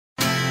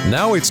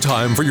Now it's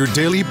time for your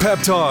daily pep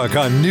talk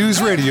on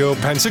News Radio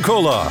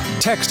Pensacola.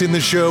 Text in the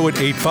show at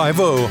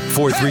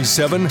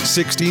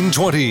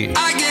 850-437-1620.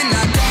 I get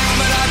knocked down,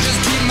 but I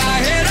just keep my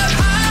head up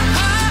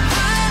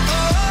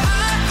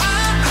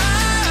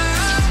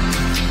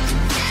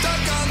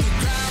Stuck on the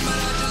ground, but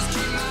I just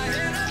keep my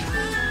head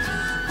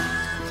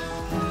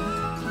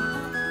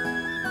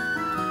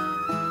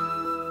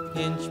up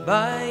Inch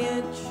by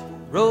inch,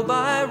 row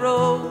by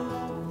row,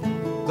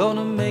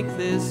 gonna make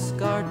this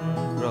garden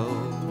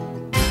grow.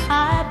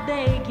 I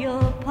beg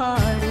your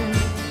pardon,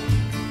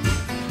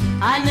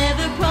 I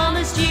never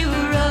promised you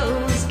a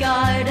rose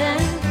garden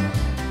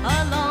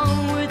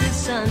along with the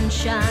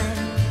sunshine.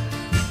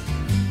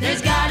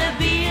 There's gotta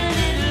be a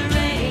little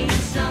rain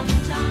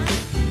sometime.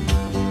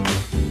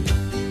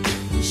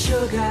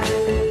 Sugar,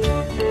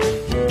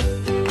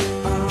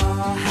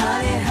 oh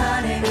honey,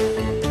 honey.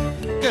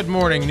 Good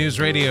morning, News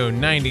Radio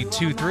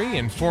 92.3,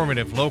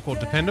 informative, local,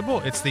 dependable.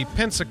 It's the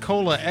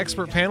Pensacola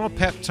Expert Panel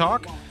Pep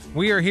Talk.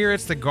 We are here.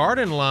 It's the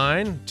Garden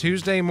Line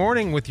Tuesday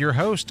morning with your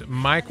host,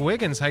 Mike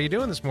Wiggins. How you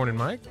doing this morning,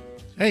 Mike?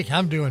 Hey,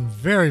 I'm doing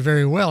very,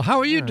 very well. How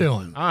are you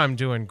doing? I'm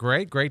doing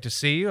great. Great to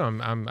see you.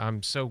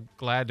 I'm so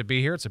glad to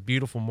be here. It's a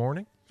beautiful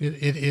morning.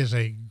 It is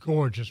a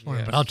gorgeous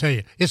morning, Yes. but I'll tell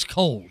you, it's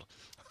cold.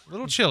 A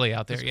little chilly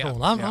out there. It's yeah.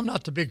 cold. I'm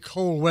not the big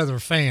cold weather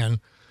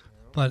fan,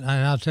 but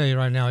I'll tell you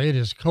right now, it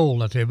is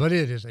cold out there. But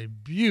it is a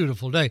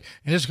beautiful day,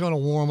 and it's going to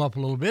warm up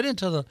a little bit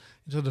into the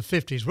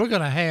 50s. We're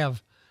going to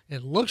have,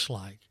 it looks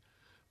like,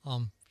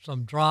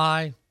 some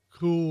dry,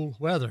 cool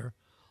weather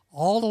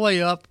all the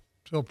way up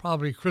till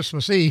probably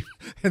Christmas Eve,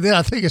 and then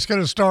I think it's going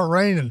to start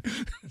raining.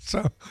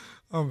 So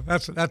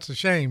that's a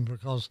shame,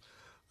 because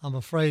I'm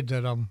afraid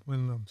that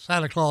when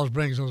Santa Claus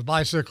brings those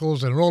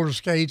bicycles and roller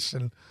skates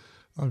and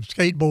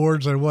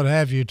skateboards and what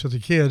have you to the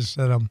kids,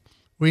 that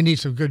we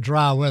need some good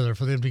dry weather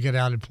for them to get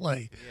out and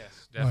play.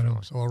 Yes,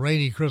 definitely. So a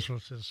rainy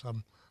Christmas is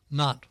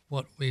not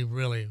what we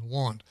really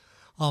want.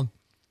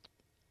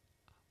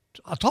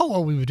 I thought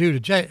what we would do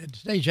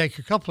today, Jake,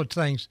 a couple of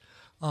things.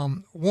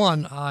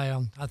 One,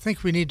 I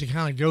think we need to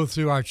kind of go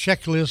through our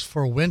checklist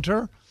for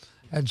winter,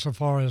 and so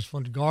far as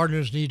what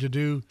gardeners need to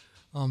do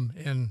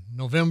in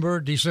November,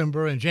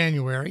 December, and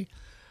January,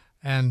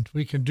 and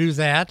we can do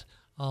that.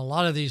 A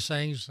lot of these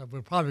things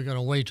we're probably going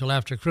to wait till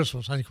after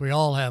Christmas. I think we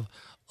all have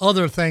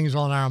other things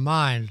on our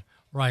mind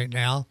right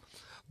now,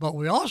 but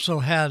we also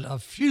had a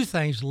few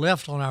things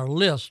left on our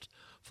list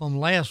from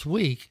last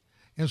week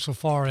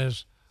insofar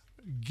as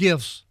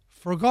gifts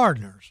for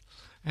gardeners.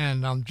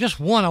 And just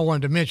one I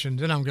wanted to mention,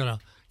 then I'm going to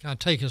kind of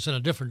take us in a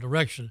different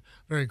direction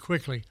very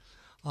quickly.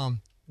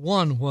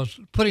 One was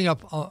putting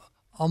up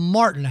a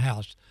Martin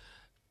house.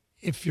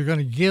 If you're going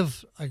to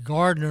give a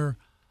gardener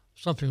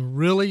something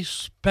really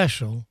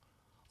special,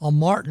 a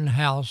Martin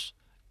house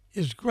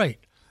is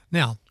great.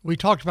 Now, we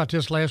talked about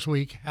this last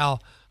week, how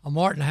a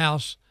Martin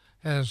house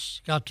has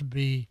got to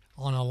be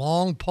on a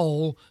long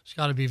pole. It's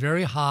got to be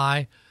very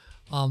high,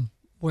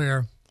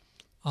 where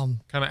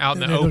kind of out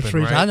in the open,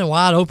 trees, right? out in the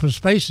wide open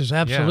spaces,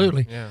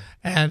 absolutely. Yeah.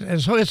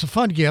 And so it's a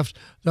fun gift.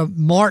 The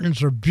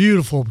Martins are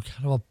beautiful,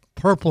 kind of a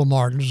purple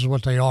Martins is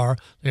what they are.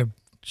 They're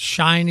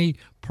shiny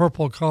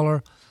purple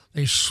color.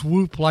 They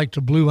swoop like the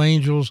blue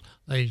angels.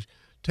 They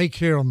take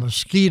care of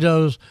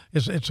mosquitoes.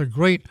 It's a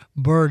great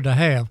bird to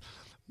have.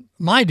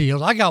 My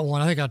deal, I got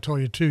one, I think I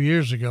told you 2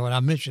 years ago, and I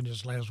mentioned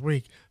this last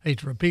week. I hate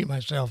to repeat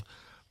myself,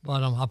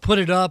 but I put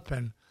it up,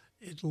 and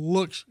it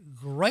looks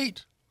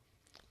great.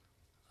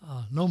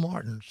 No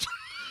Martins.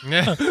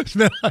 Yeah.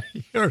 So,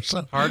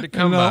 Hard to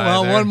come by.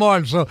 Well, there. one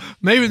Martin. So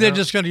maybe they're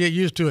just going to get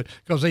used to it,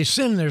 because they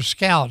send their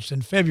scouts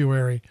in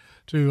February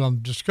to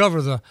discover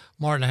the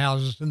Martin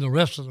houses, and the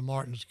rest of the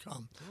Martins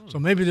come. So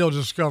maybe they'll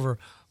discover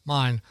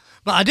mine.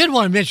 But I did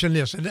want to mention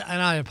this, and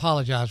I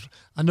apologize.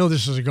 I know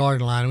this is a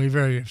garden line, and we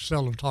very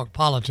seldom talk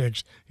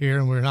politics here,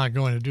 and we're not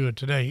going to do it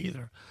today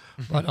either.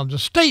 But the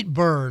state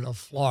bird of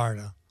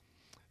Florida,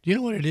 do you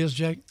know what it is,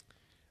 Jake?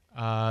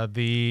 I'm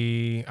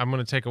going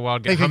to take a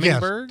wild guess. Take a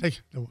Hummingbird?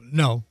 guess.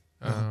 No.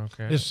 Oh,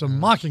 okay. It's a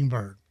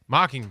mockingbird.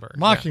 Mockingbird.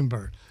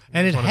 Mockingbird. Yeah.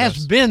 And it One of has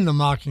those. been the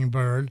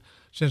mockingbird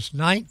since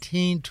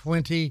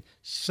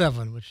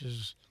 1927, which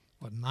is,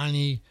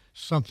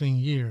 90-something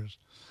years.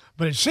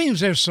 But it seems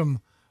there's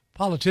some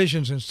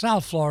politicians in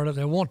South Florida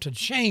that want to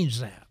change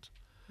that.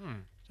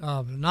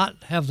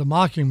 Not have the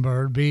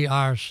mockingbird be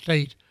our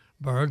state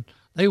bird.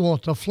 They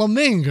want the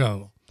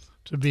flamingo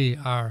to be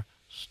our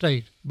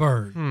state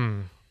bird.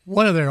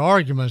 One of their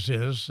arguments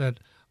is that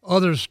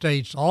other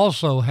states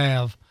also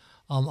have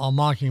a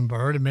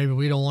mockingbird, and maybe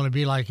we don't want to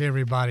be like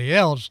everybody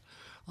else.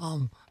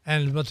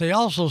 But they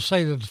also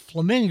say that the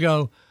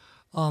flamingo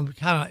kind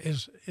of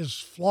is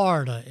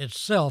Florida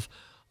itself,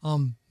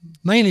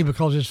 mainly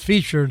because it's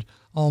featured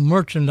on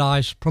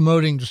merchandise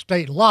promoting the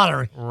state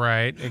lottery.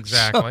 Right,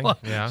 exactly. So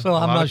a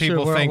I'm lot not of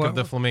people sure think of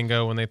the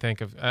flamingo when they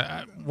think of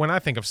when I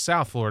think of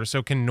South Florida.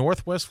 So can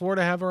Northwest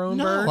Florida have our own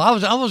bird? No, I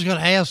was going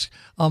to ask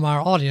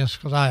our audience,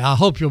 because I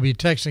hope you'll be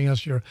texting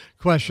us your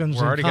questions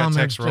We're and already got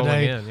comments texts rolling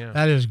today. in, yeah.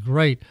 That is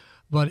great.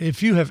 But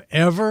if you have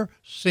ever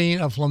seen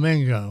a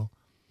flamingo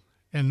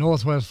in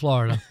Northwest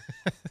Florida,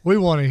 We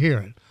want to hear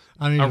it.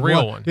 I mean, A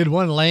real one. Did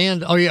one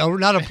land? Oh, yeah,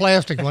 not a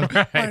plastic one.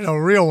 Right.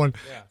 A real one.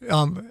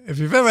 Yeah. If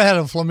you've ever had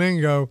a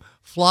flamingo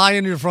fly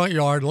in your front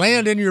yard,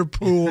 land in your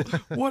pool,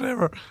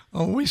 whatever,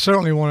 we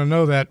certainly want to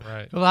know that.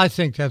 Right. But I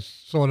think that's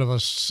sort of a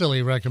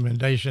silly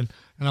recommendation,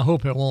 and I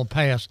hope it won't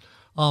pass.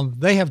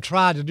 They have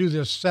tried to do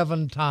this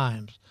 7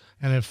 times,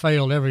 and it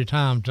failed every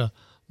time to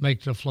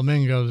make the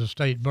flamingo the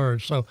state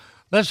bird. So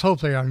let's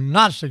hope they are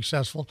not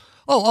successful.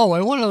 Oh,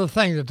 and one other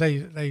thing that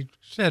they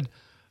said,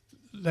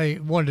 they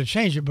wanted to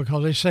change it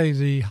because they say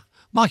the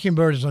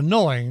mockingbird is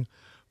annoying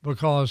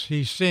because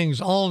he sings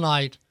all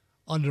night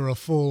under a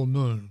full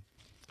moon.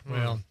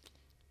 Well,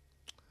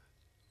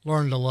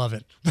 learn to love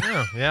it.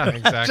 Yeah,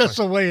 exactly. That's just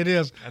the way it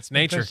is. That's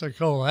nature.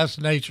 Pensacola. That's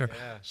nature.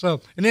 Yeah.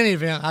 So in any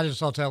event, I just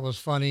thought that was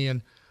funny,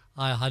 and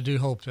I do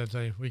hope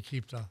that we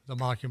keep the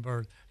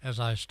mockingbird as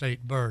our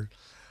state bird.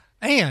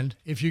 And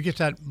if you get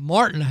that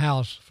martin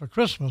house for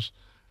Christmas,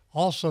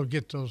 also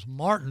get those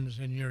martins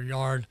in your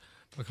yard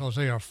because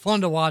they are fun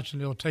to watch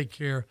and they'll take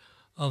care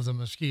of the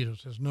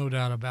mosquitoes. There's no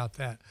doubt about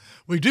that.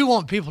 We do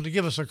want people to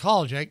give us a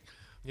call, Jake.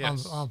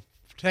 Yes.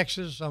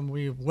 Texas.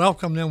 We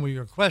welcome them with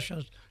your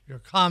questions, your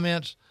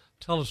comments.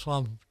 Tell us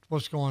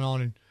what's going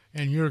on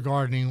in your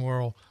gardening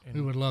world. We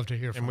would love to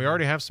hear from you. And we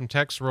already have some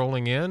texts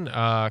rolling in.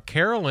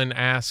 Carolyn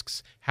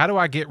asks, how do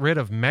I get rid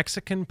of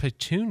Mexican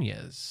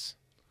petunias?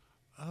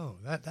 Oh,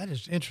 that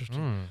is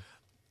interesting.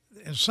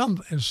 In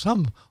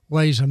some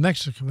ways, a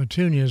Mexican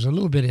petunia is a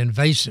little bit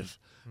invasive.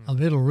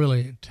 It'll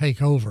really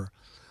take over.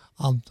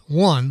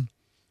 One,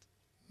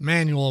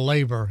 manual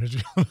labor is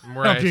going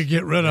to help you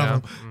get rid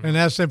of them, and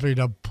that's simply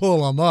to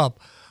pull them up.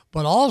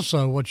 But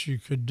also what you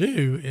could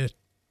do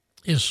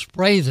is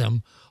spray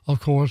them, of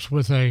course,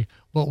 with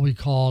what we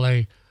call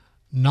a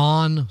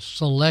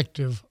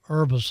non-selective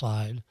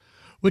herbicide,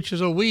 which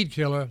is a weed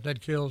killer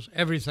that kills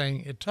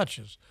everything it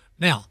touches.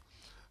 Now,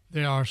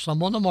 there are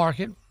some on the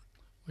market.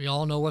 We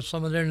all know what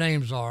some of their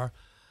names are.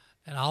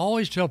 And I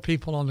always tell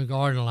people on the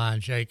garden line,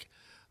 Jake,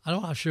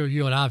 I'm not sure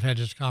you and I have had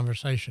this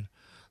conversation,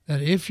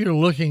 that if you're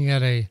looking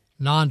at a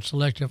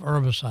non-selective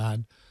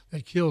herbicide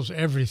that kills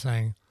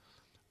everything,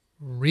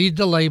 read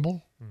the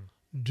label,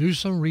 do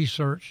some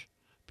research,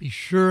 be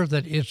sure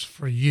that it's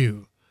for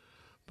you.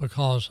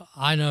 Because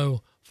I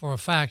know for a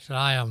fact that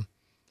I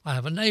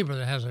have a neighbor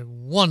that has a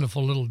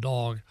wonderful little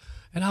dog,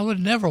 and I would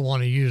never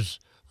want to use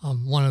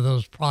one of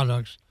those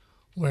products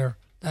where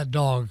that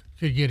dog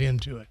could get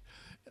into it.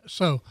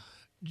 So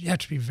you have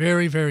to be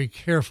very, very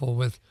careful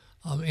with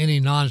any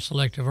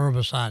non-selective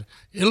herbicide.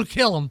 It'll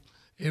kill them.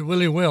 It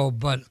really will,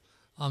 but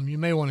you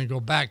may want to go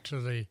back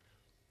to the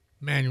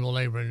manual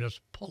labor and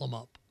just pull them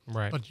up.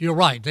 Right. But you're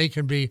right. They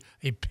can be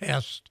a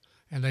pest,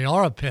 and they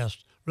are a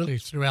pest really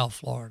throughout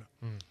Florida.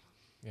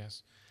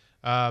 Yes.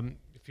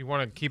 If you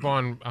want to keep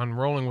on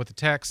rolling with the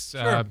texts,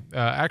 Sure.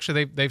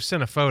 Actually they've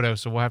sent a photo,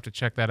 so we'll have to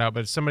check that out.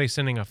 But somebody's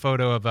sending a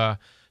photo of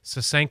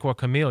Sasanqua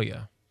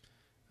camellia,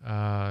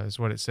 is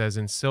what it says,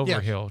 in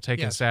Silver Hill,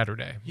 taken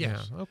Saturday.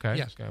 Yes. Yeah. Okay.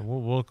 Yes. Okay.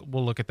 We'll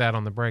look at that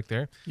on the break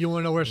there. You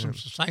want to know where some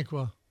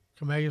Sasanqua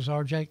camellias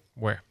are, Jake?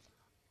 Where?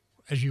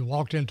 As you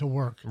walked into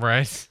work.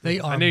 Right. They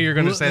are. I knew you were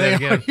going to say that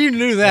again. You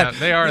knew that. Yeah,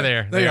 they are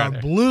there. They are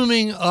there.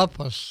 blooming up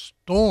a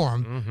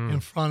storm in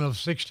front of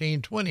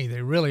 1620.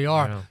 They really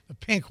are. Yeah. The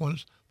pink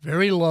ones,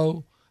 very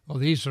low. Well,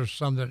 these are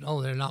some that,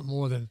 they're not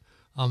more than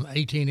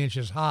 18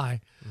 inches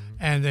high.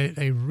 And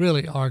they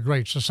really are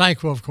great.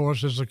 Sasanqua, of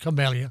course, is a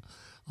camellia.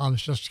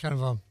 It's just kind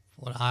of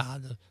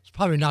it's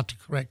probably not the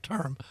correct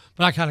term,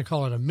 but I kind of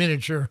call it a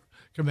miniature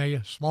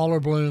camellia. Smaller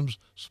blooms,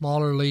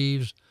 smaller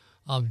leaves,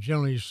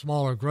 generally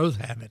smaller growth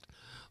habit.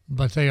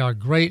 But they are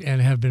great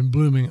and have been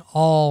blooming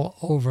all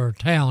over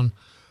town.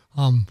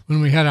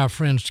 When we had our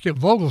friend Skip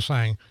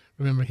Vogelsang,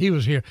 remember, he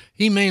was here.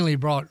 He mainly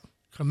brought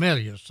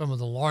camellias, some of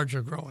the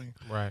larger growing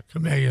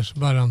camellias.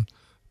 But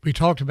we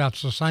talked about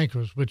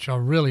Sasanquas, which are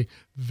really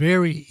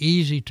very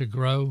easy to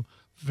grow,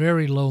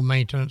 very low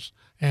maintenance,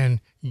 and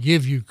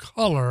give you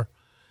color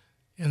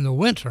in the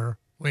winter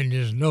when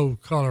there's no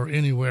color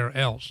anywhere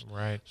else.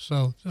 Right.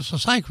 So the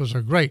Sasanquas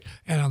are great.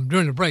 And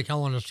during the break, I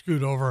want to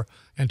scoot over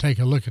and take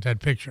a look at that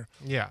picture.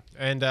 Yeah.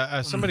 And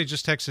somebody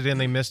just texted in,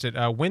 they missed it.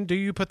 When do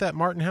you put that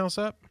Martin house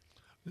up?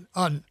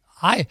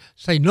 I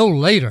say no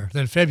later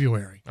than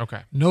February.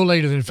 Okay. No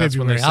later than That's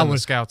February. when they send the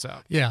scouts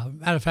out. Yeah.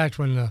 Matter of fact,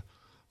 when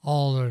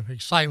all the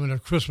excitement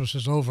of Christmas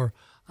is over,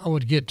 I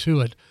would get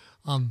to it.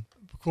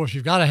 Of course,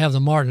 you've got to have the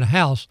Martin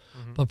house,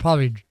 but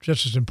probably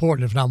just as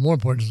important, if not more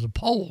important, is the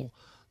pole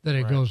that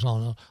it goes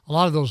on. A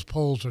lot of those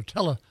poles are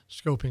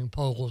telescoping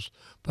poles,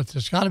 but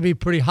it's got to be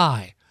pretty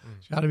high.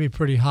 It's got to be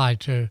pretty high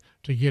to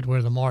get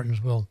where the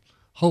Martins will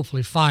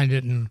hopefully find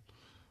it and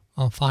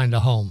find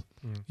a home.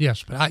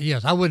 Yes, but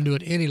I wouldn't do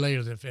it any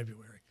later than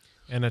February.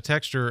 And a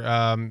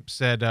texter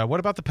said, what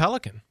about the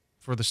pelican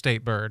for the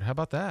state bird? How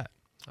about that?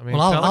 I mean,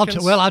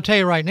 I'll tell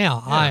you right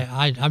now,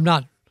 I'm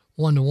not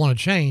one to want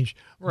to change,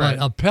 right.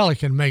 but a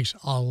pelican makes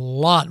a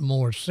lot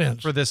more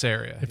sense. For this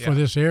area. For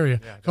this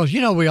area. Because,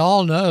 we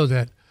all know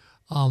that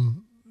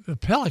the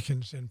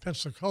pelicans in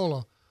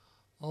Pensacola,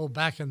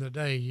 back in the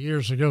day,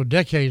 years ago,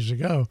 decades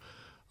ago,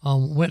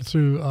 went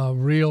through a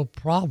real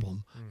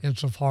problem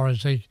insofar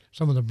as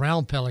some of the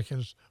brown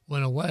pelicans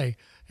went away,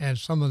 and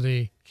some of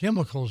the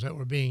chemicals that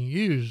were being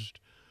used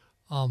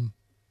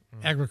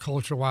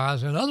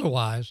agriculture-wise and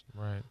otherwise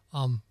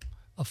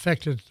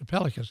affected the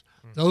pelicans.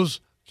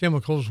 Those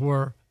chemicals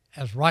were,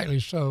 as rightly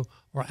so,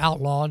 were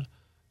outlawed.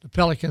 The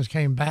pelicans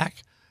came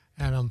back,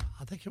 and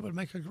I think it would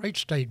make a great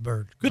state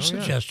bird. Good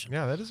suggestion.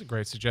 Yeah, that is a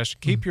great suggestion.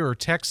 Keep your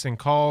texts and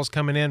calls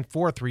coming in,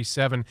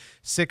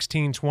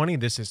 437-1620.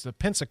 This is the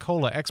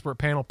Pensacola Expert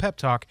Panel Pep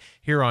Talk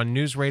here on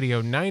News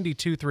Radio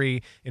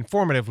 92.3,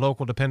 informative,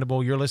 local,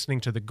 dependable. You're listening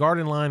to The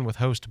Garden Line with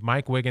host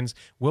Mike Wiggins.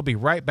 We'll be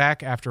right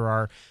back after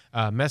our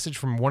message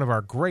from one of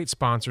our great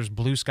sponsors,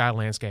 Blue Sky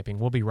Landscaping.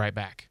 We'll be right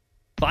back.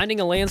 Finding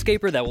a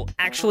landscaper that will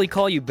actually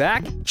call you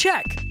back?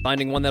 Check!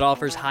 Finding one that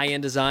offers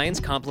high-end designs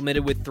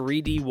complemented with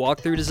 3D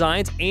walkthrough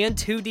designs and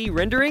 2D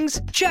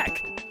renderings?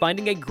 Check!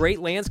 Finding a great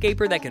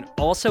landscaper that can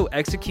also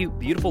execute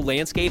beautiful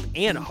landscape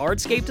and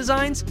hardscape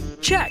designs?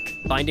 Check!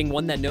 Finding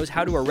one that knows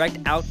how to erect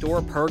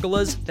outdoor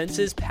pergolas,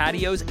 fences,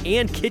 patios,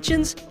 and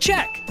kitchens?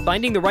 Check!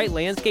 Finding the right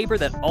landscaper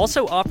that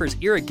also offers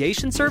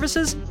irrigation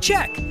services?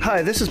 Check!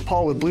 Hi, this is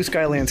Paul with Blue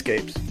Sky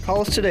Landscapes.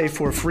 Call us today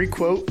for a free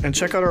quote and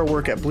check out our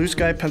work at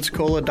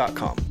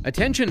blueskypensacola.com.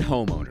 Attention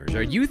homeowners,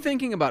 are you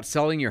thinking about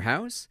selling your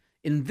house?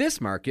 In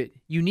this market,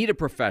 you need a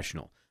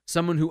professional,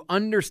 someone who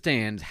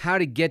understands how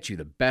to get you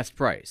the best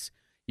price.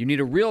 You need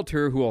a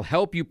realtor who will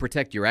help you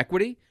protect your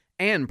equity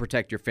and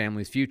protect your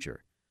family's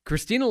future.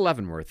 Christina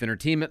Leavenworth and her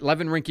team at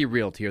Levin Rinke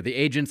Realty are the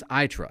agents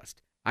I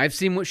trust. I've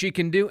seen what she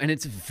can do, and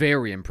it's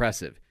very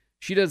impressive.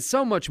 She does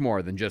so much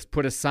more than just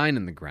put a sign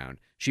in the ground.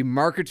 She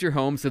markets your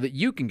home so that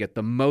you can get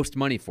the most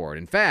money for it.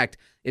 In fact,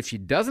 if she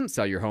doesn't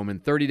sell your home in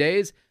 30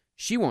 days,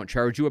 she won't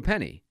charge you a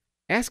penny.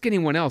 Ask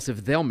anyone else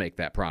if they'll make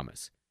that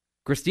promise.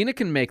 Christina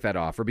can make that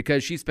offer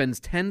because she spends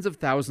tens of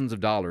thousands of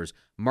dollars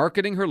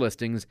marketing her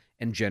listings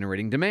and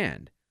generating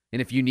demand.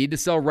 And if you need to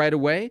sell right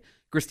away,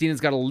 Christina's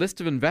got a list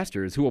of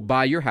investors who will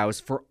buy your house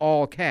for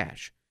all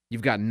cash.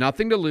 You've got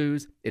nothing to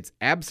lose. It's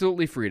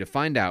absolutely free to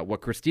find out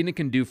what Christina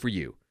can do for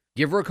you.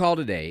 Give her a call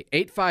today,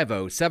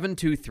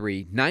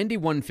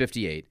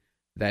 850-723-9158.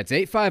 That's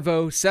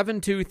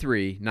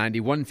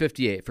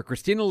 850-723-9158 for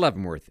Christina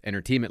Leavenworth and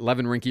her team at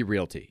Levin Rinke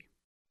Realty.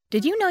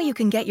 Did you know you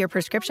can get your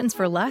prescriptions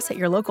for less at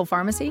your local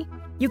pharmacy?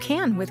 You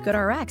can with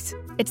GoodRx.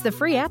 It's the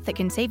free app that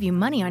can save you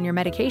money on your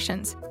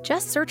medications.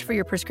 Just search for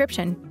your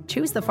prescription,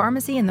 choose the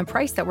pharmacy and the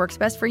price that works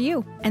best for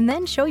you, and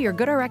then show your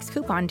GoodRx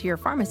coupon to your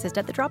pharmacist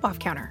at the drop-off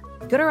counter.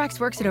 GoodRx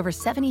works at over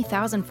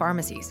 70,000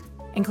 pharmacies,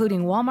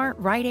 including Walmart,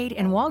 Rite Aid,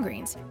 and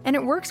Walgreens, and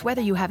it works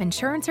whether you have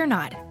insurance or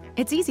not.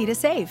 It's easy to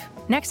save.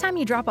 Next time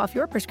you drop off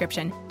your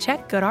prescription,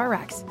 check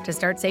GoodRx. To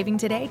start saving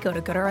today, go to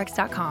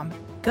GoodRx.com.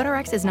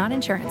 GoodRx is not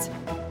insurance.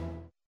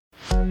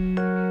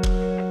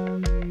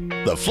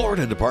 The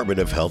Florida Department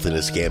of Health in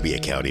Escambia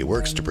County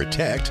works to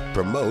protect,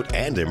 promote,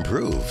 and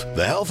improve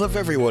the health of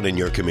everyone in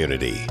your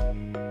community.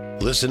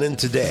 Listen in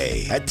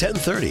today at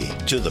 10:30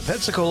 to the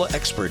Pensacola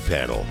Expert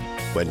Panel,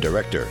 when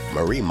Director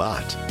Marie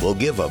Mott will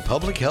give a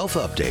public health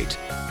update.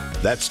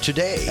 That's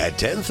today at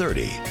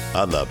 10:30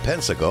 on the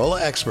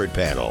Pensacola Expert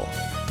Panel.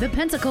 The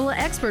Pensacola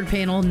Expert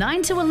Panel,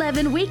 9 to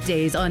 11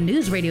 weekdays on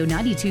News Radio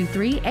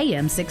 92.3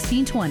 AM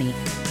 1620.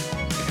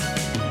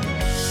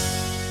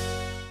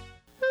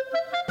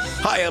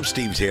 Hi, I'm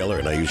Steve Taylor,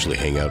 and I usually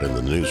hang out in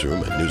the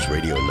newsroom at News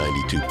Radio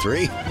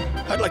 92.3.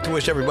 I'd like to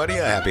wish everybody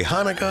a happy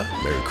Hanukkah,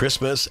 Merry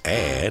Christmas,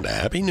 and a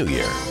Happy New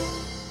Year.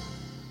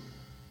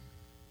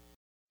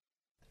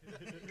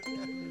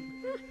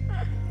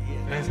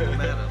 Yes,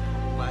 madam.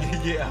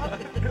 Yeah.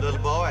 Little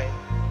boy,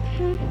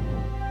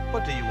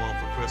 what do you want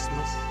for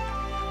Christmas?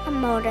 A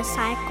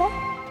motorcycle.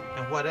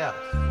 And what else?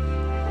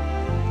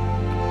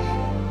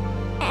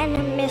 And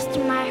a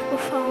Mr.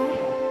 Microphone.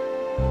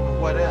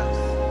 And what else?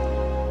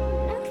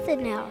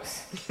 Nothing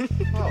else.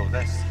 Oh,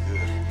 that's good.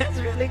 That's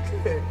really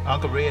good.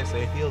 Uncle Red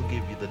said he'll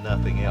give you the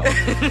nothing else.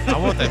 I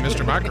want that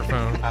Mr.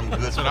 Microphone. I'm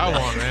good. That's what I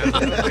want, man.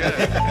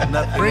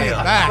 Nothing Bring it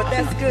else. back. But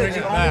that's good. Bring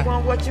You it only back.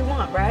 want what you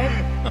want, right?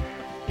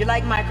 You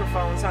like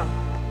microphones, huh?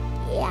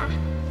 Yeah.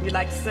 You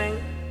like to sing?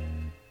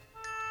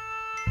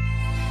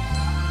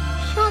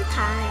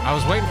 Sometimes. I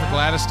was waiting for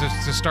Gladys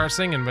to start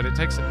singing, but it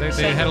takes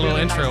they had a little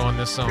intro on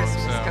this song.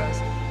 Christmas, So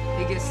 'cause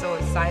he gets so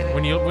excited.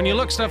 when you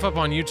look stuff up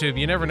on YouTube,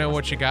 you never know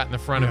what you got in the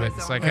front of it.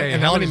 It's like, hey,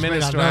 And how many Elvis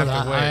minutes made- do I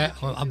have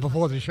to wait?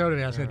 Before the show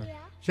today, I said,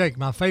 Jake,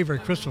 my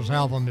favorite Christmas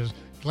album is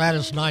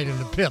Gladys Knight and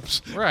the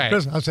Pips. Right.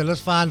 I said,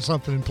 let's find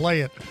something and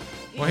play it.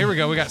 Well, here we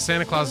go. We got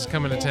Santa Claus is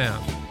coming to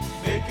town.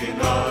 Checking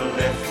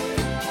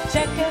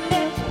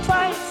it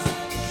twice.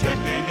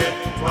 Checking it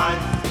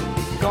twice.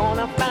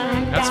 Gonna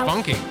find That's out.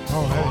 funky.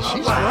 Oh,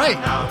 she's great.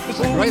 This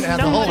is great.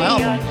 The whole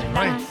album is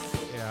great.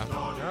 Yeah.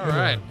 All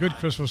right. Good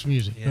Christmas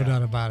music, no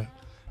doubt about it.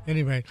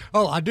 Anyway,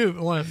 I do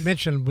want to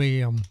mention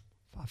I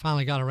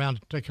finally got around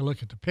to take a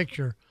look at the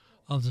picture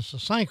of the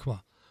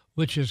Sasanqua,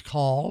 which is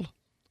called,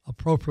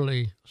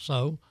 appropriately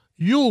so,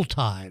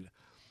 Yuletide,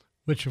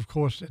 which, of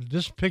course, in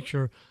this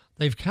picture,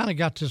 they've kind of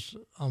got this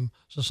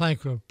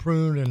Sasanqua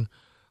pruned and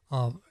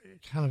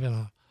kind of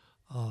in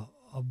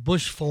a a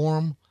bush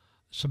form.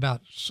 It's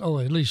about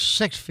at least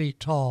 6 feet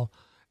tall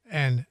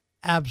and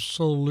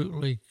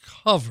absolutely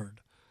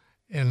covered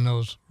in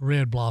those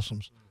red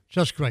blossoms.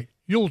 Just great.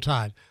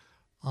 Yuletide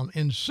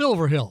in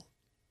Silver Hill,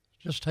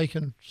 just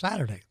taken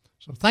Saturday.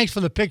 So thanks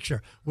for the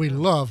picture. We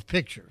love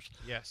pictures.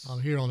 Yes.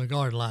 Here on the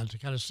Garden Line to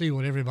kind of see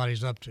what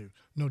everybody's up to.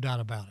 No doubt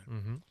about it.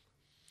 Mm-hmm.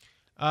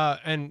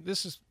 And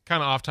this is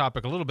kind of off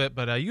topic a little bit,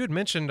 but you had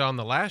mentioned on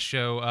the last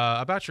show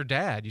about your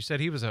dad. You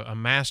said he was a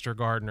master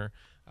gardener.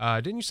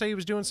 Didn't you say he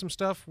was doing some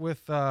stuff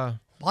with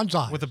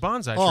bonsai? With the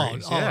bonsai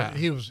trees. Yeah.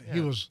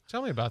 He was.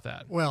 Tell me about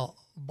that. Well,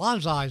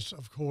 bonsais,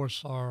 of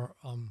course, are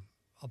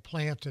a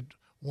plant that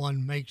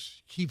one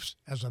keeps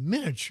as a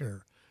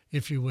miniature,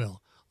 if you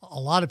will. A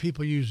lot of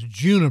people use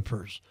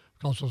junipers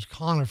because those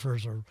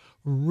conifers are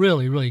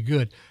really, really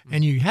good.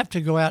 And you have to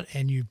go out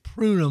and you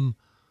prune them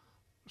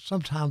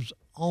sometimes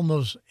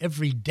almost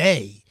every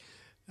day.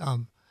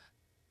 And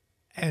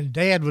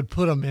Dad would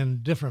put them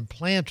in different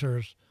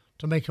planters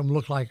to make them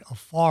look like a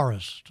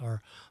forest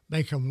or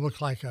make them look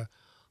like a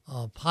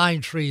pine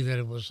tree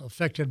that was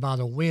affected by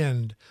the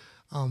wind.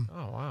 Oh,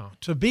 wow.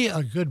 To be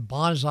a good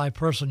bonsai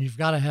person, you've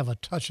got to have a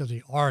touch of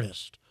the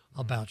artist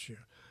about you.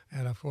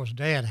 And, of course,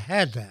 Dad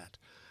had that.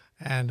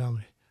 And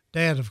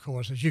Dad, of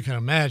course, as you can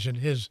imagine,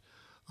 his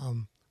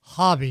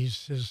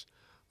hobbies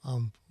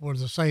were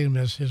the same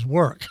as his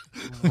work.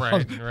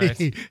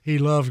 Right. He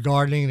loved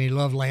gardening and he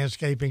loved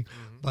landscaping.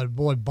 Mm-hmm. But,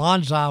 boy,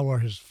 bonsai were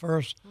his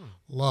first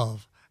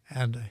love.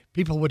 And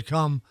people would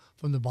come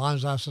from the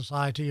Bonsai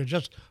Society or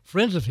just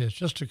friends of his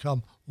just to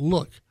come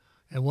look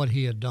at what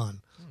he had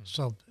done.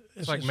 So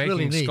it's like it's making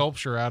really neat.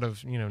 Sculpture out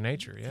of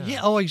nature. Yeah. Yeah.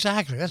 Oh,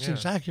 exactly. That's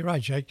exactly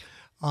right, Jake.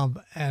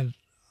 As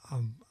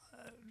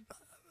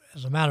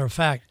a matter of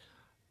fact,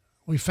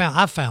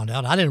 I found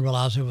out. I didn't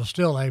realize there was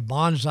still a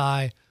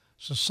bonsai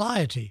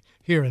society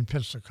here in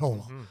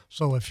Pensacola. Mm-hmm.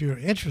 So if you're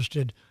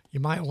interested, you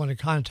might want to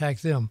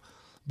contact them.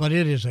 But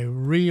it is a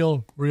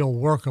real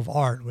work of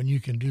art when you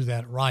can do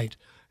that right,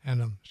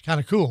 and it's kind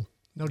of cool,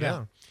 no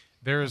doubt.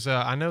 There's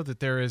I know that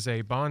there is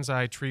a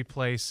bonsai tree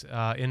place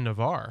in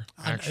Navarre,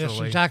 actually. That's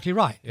exactly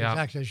right. Yeah.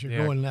 Exactly as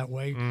you're going that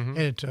way,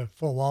 headed to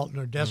Fort Walton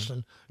or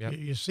Destin,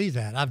 you see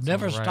that. I've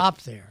never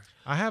stopped there.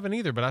 I haven't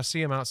either, but I see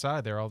them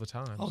outside there all the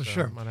time. Oh, so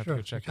sure. I might have to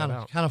go check that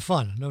out. Kind of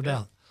fun, no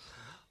doubt.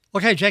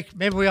 Okay, Jake,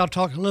 maybe we ought to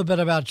talk a little bit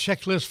about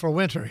checklists for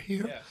winter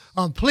here.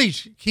 Yes.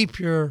 Please keep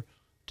your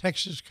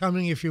texts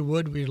coming if you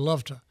would. We'd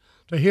love to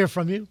hear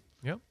from you.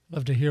 Yep.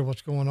 Love to hear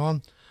what's going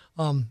on.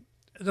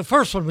 The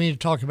first one we need to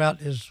talk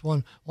about is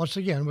once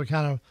again,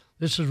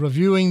 this is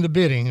reviewing the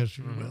bidding, as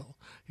you will,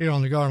 here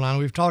on the Garden Line.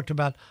 We've talked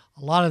about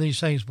a lot of these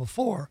things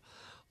before,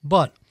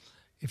 but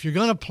if you're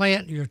going to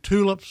plant your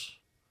tulips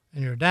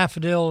and your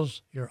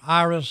daffodils, your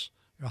iris,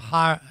 your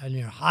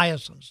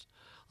hyacinths,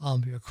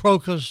 your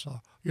crocus,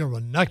 or your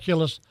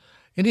ranunculus,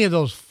 any of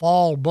those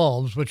fall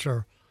bulbs, which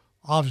are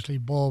obviously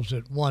bulbs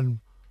that one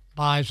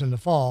buys in the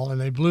fall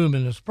and they bloom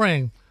in the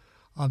spring,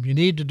 you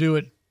need to do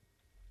it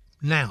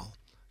now.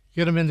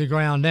 Get them in the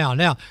ground now.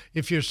 Now,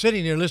 if you're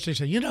sitting there listening,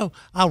 say,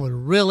 I would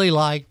really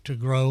like to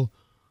grow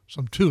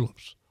some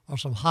tulips or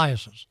some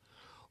hyacinths.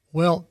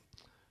 Well,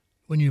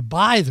 when you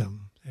buy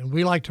them, and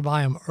we like to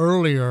buy them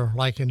earlier,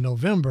 like in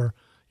November,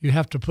 you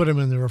have to put them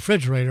in the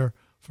refrigerator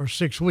for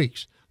 6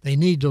 weeks. They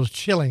need those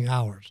chilling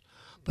hours.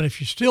 But if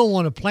you still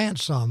want to plant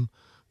some,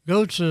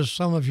 go to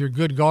some of your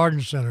good garden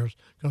centers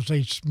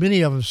because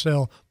many of them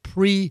sell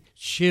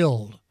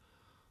pre-chilled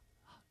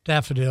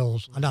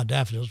not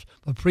daffodils,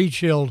 but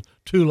pre-chilled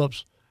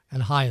tulips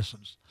and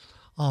hyacinths.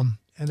 And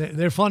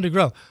they're fun to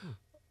grow.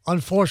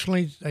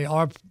 Unfortunately, they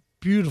are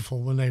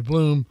beautiful when they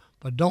bloom,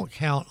 but don't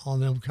count on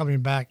them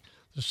coming back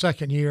the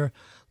second year.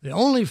 The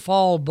only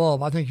fall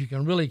bulb I think you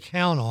can really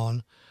count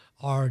on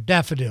are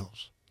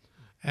daffodils.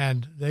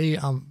 And they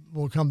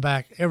will come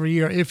back every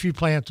year if you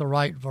plant the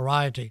right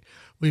variety.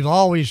 We've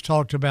always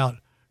talked about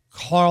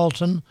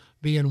Carlton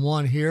being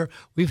one here.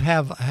 We've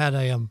had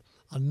a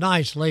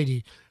nice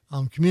lady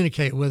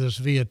communicate with us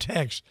via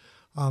text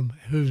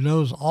who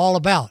knows all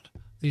about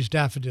these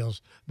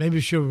daffodils. Maybe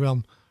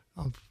she'll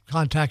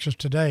contact us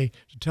today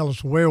to tell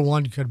us where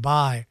one could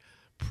buy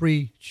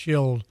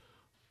pre-chilled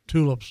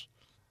tulips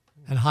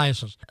and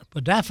hyacinths.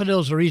 But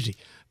daffodils are easy.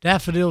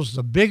 Daffodils,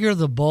 the bigger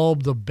the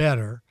bulb, the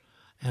better,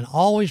 and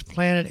always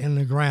plant it in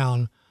the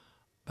ground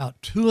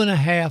about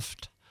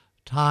 2.5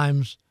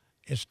 times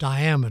its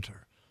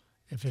diameter.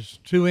 If it's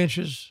 2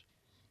 inches,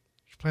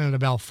 it's planted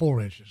about 4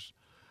 inches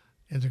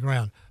in the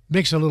ground.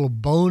 Mix a little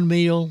bone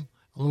meal,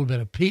 a little bit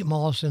of peat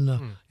moss in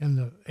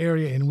the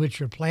area in which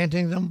you're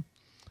planting them,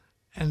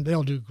 and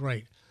they'll do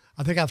great.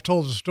 I think I've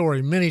told the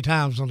story many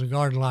times on the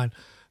Garden Line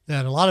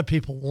that a lot of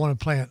people want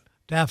to plant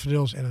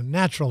daffodils in a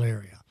natural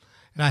area.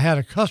 And I had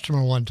a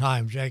customer one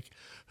time, Jake,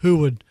 who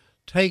would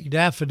take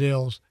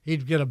daffodils.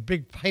 He'd get a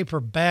big paper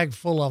bag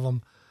full of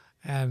them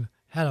and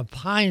had a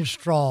pine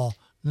straw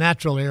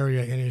natural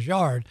area in his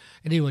yard,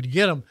 and he would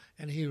get them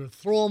and he would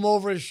throw them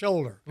over his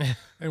shoulder.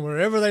 And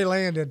wherever they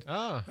landed,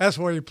 that's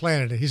where he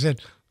planted it. He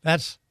said,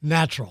 that's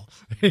natural.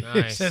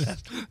 Nice. He said,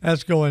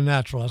 that's going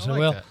natural. I said, like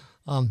well, that.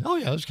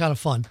 it was kind of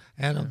fun.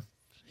 And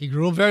he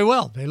grew them very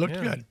well. They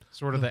looked good.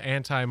 Sort of the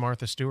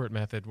anti-Martha Stewart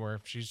method, where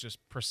she's just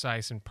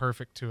precise and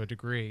perfect to a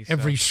degree. So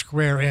every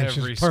square inch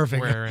is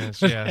perfect. Every square inch,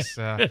 yes.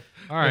 All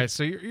right,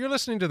 so you're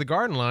listening to The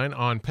Garden Line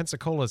on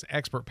Pensacola's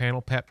expert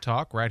panel, Pep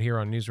Talk, right here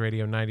on News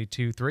Radio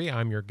 92.3.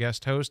 I'm your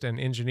guest host and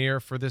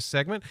engineer for this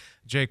segment,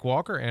 Jake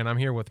Walker, and I'm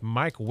here with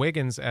Mike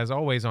Wiggins, as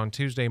always, on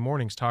Tuesday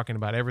mornings, talking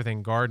about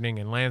everything gardening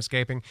and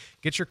landscaping.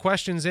 Get your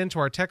questions into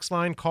our text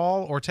line,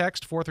 call or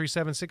text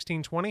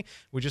 437-1620.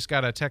 We just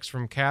got a text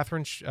from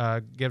Catherine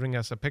giving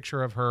us a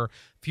picture of her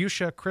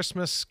fuchsia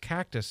Christmas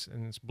cactus,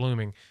 and it's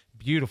blooming.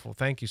 Beautiful.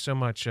 Thank you so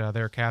much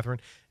there,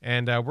 Catherine.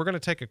 And we're going to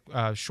take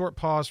a short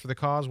pause for the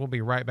cause. We'll be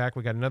right back.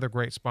 We got another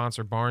great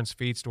sponsor, Barnes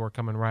Feed Store,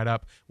 coming right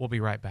up. We'll be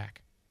right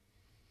back.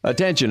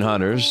 Attention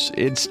hunters,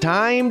 it's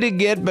time to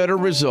get better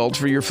results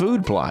for your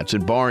food plots,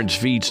 and Barnes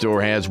Feed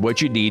Store has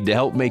what you need to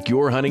help make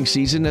your hunting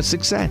season a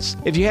success.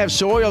 If you have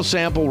soil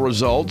sample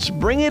results,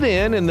 bring it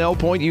in and they'll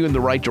point you in the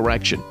right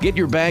direction. Get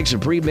your bags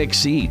of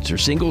pre-mixed seeds or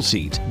single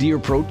seeds, deer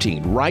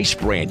protein, rice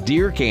bran,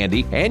 deer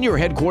candy, and your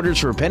headquarters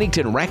for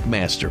Pennington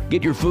Rackmaster.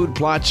 Get your food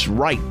plots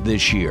right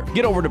this year.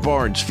 Get over to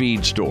Barnes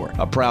Feed Store,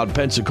 a proud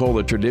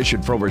Pensacola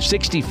tradition for over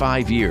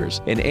 65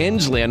 years, in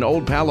Ensley on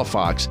Old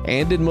Palafox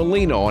and in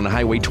Molino on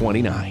Highway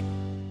 29.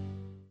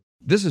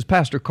 This is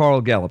Pastor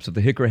Carl Gallups of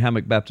the Hickory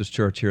Hammock Baptist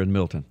Church here in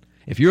Milton.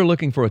 If you're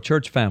looking for a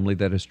church family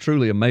that is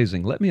truly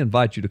amazing, let me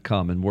invite you to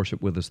come and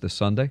worship with us this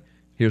Sunday.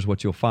 Here's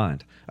what you'll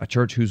find: a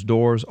church whose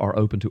doors are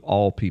open to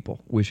all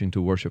people wishing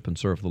to worship and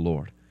serve the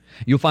Lord.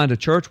 You'll find a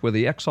church where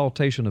the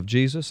exaltation of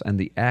Jesus and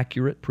the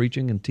accurate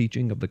preaching and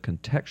teaching of the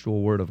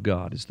contextual Word of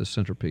God is the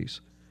centerpiece.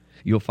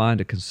 You'll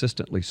find a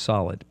consistently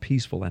solid,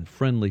 peaceful, and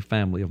friendly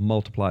family of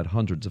multiplied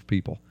hundreds of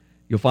people.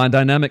 You'll find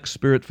dynamic,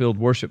 spirit-filled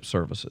worship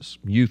services,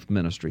 youth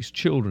ministries,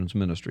 children's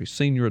ministries,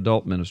 senior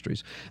adult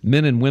ministries,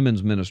 men and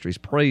women's ministries,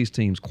 praise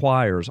teams,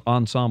 choirs,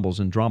 ensembles,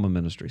 and drama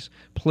ministries.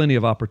 Plenty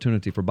of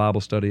opportunity for Bible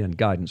study and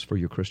guidance for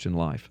your Christian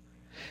life.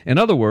 In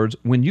other words,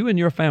 when you and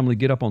your family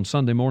get up on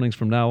Sunday mornings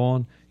from now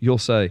on, you'll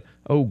say,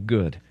 "Oh,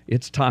 good,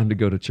 it's time to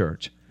go to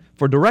church."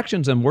 For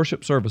directions and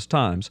worship service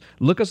times,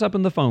 look us up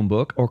in the phone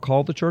book or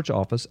call the church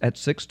office at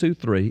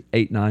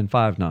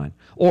 623-8959,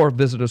 or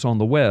visit us on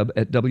the web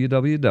at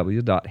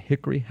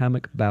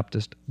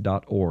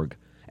www.hickoryhammockbaptist.org.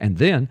 And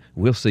then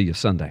we'll see you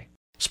Sunday.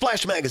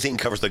 Splash Magazine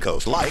covers the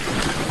coast like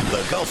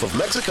the Gulf of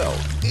Mexico.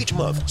 Each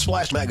month,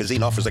 Splash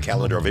Magazine offers a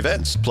calendar of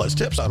events, plus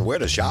tips on where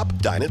to shop,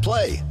 dine, and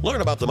play.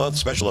 Learn about the month's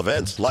special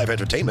events, live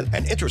entertainment,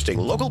 and interesting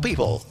local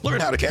people.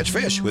 Learn how to catch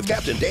fish with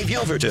Captain Dave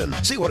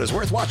Yelverton. See what is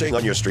worth watching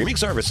on your streaming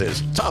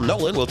services. Tom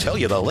Nolan will tell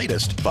you the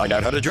latest. Find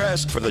out how to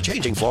dress for the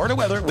changing Florida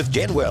weather with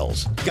Jen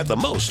Wells. Get the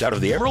most out of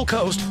the Emerald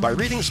Coast by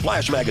reading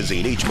Splash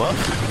Magazine each month.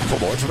 For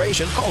more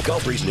information, call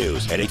Gulf Breeze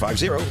News at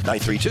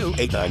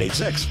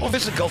 850-932-8986 or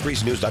visit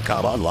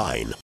gulfbreezenews.com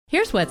online.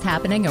 Here's what's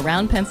happening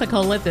around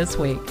Pensacola this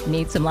week.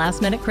 Need some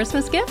last-minute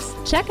Christmas gifts?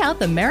 Check out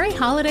the Merry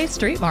Holiday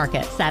Street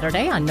Market,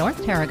 Saturday on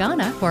North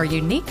Tarragona, for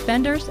unique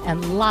vendors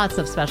and lots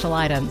of special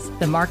items.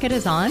 The market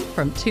is on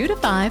from 2 to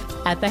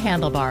 5 at the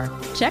Handlebar.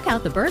 Check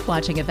out the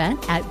birdwatching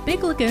event at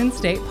Big Lagoon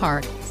State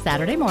Park,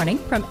 Saturday morning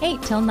from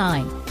 8 till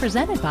 9,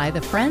 presented by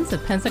the Friends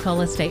of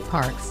Pensacola State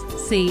Parks.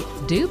 See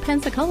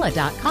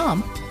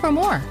dopensacola.com for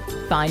more.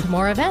 Find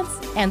more events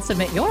and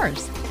submit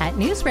yours at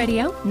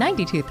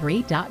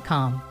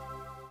newsradio923.com.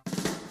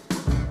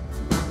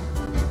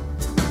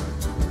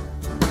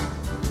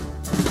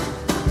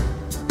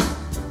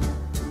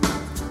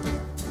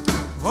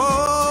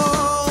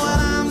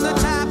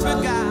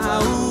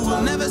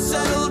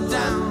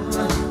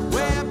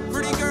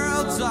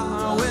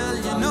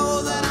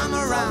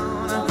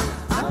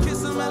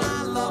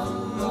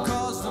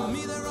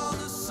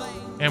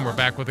 And we're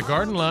back with the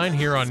Garden Line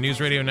here on News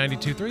Radio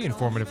 92.3,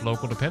 informative,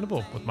 local,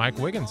 dependable, with Mike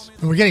Wiggins.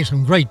 And we're getting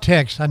some great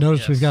texts. I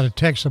noticed we've got a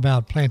text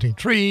about planting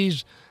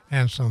trees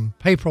and some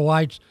paper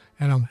whites.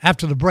 And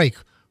after the break,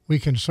 we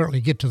can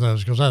certainly get to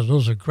those because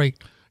those are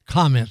great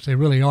comments. They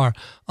really are.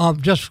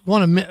 Just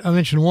want to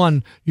mention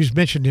one. You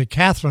mentioned that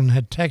Catherine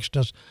had texted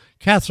us.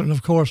 Catherine,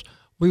 of course,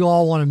 we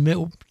all want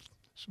to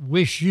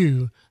wish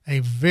you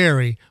a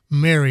very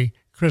Merry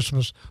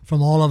Christmas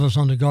from all of us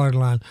on the Garden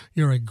Line.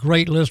 You're a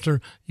great listener.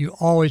 You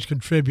always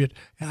contribute,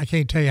 and I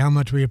can't tell you how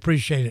much we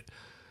appreciate it.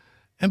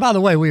 And by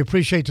the way, we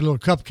appreciate the little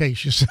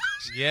cupcakes you sent.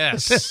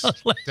 Yes,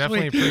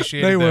 definitely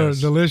appreciate They were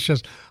those.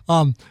 delicious.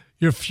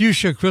 Your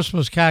fuchsia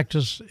Christmas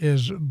cactus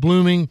is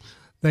blooming.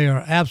 They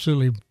are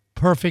absolutely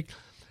perfect.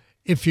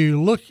 If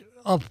you look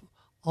up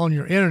on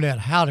your internet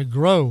how to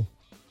grow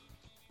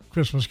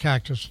Christmas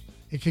cactus,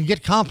 it can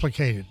get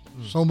complicated.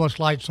 So much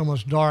light, so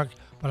much dark.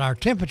 But our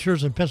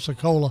temperatures in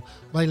Pensacola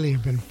lately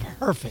have been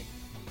perfect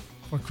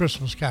for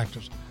Christmas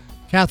cactus.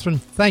 Catherine,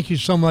 thank you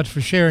so much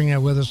for sharing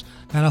that with us,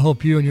 and I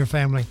hope you and your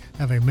family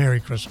have a Merry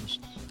Christmas.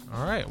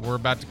 All right, we're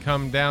about to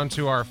come down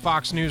to our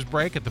Fox News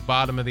break at the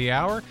bottom of the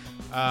hour.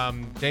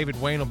 David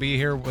Wayne will be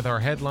here with our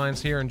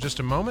headlines here in just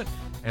a moment,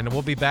 and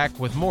we'll be back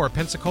with more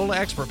Pensacola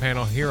Expert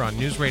Panel here on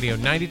News Radio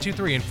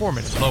 92.3,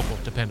 informative, local,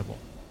 dependable.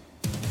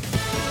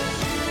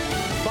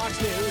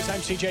 Fox News News.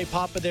 I'm CJ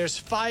Papa. There's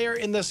fire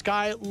in the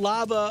sky,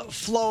 lava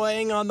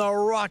flowing on the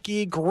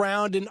rocky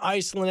ground in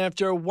Iceland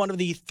after one of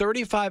the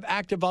 35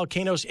 active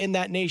volcanoes in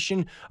that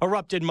nation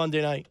erupted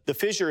Monday night. The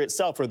fissure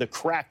itself, or the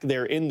crack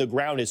there in the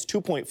ground, is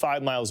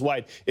 2.5 miles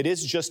wide. It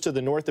is just to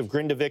the north of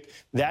Grindavik.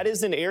 That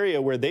is an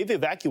area where they've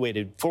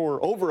evacuated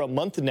for over a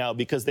month now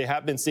because they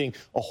have been seeing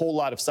a whole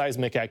lot of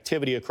seismic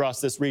activity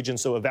across this region.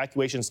 So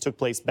evacuations took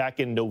place back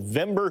in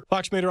November.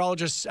 Fox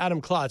meteorologist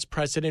Adam Klotz,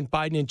 President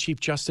Biden and Chief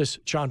Justice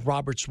John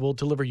Roberts will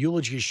deliver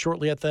eulogies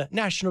shortly at the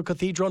National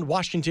Cathedral in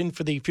Washington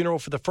for the funeral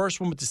for the first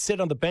woman to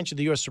sit on the bench of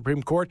the U.S.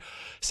 Supreme Court,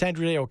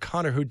 Sandra Day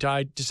O'Connor, who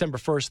died December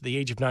 1st at the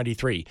age of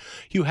 93.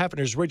 Hugh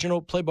Hefner's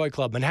original Playboy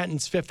Club,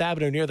 Manhattan's Fifth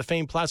Avenue near the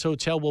famed Plaza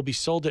Hotel, will be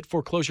sold at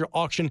foreclosure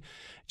auction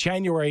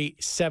January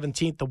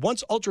 17th. The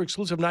once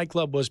ultra-exclusive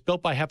nightclub was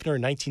built by Hefner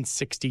in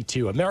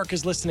 1962.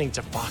 America's listening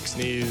to Fox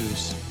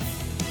News.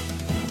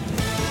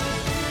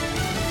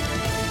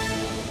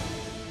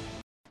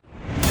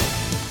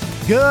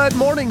 Good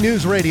morning,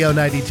 News Radio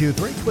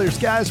 92.3. Clear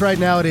skies right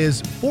now. It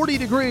is 40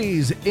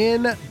 degrees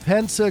in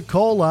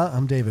Pensacola.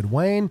 I'm David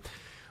Wayne.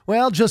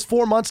 Well, just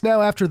 4 months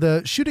now after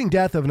the shooting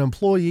death of an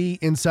employee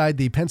inside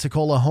the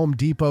Pensacola Home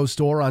Depot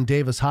store on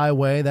Davis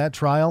Highway, that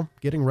trial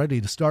getting ready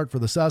to start for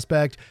the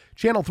suspect.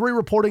 Channel 3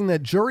 reporting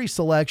that jury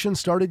selection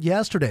started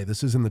yesterday.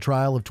 This is in the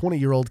trial of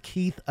 20-year-old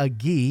Keith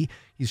Agee.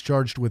 He's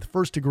charged with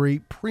first-degree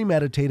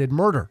premeditated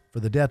murder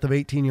for the death of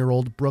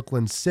 18-year-old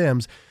Brooklyn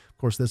Sims.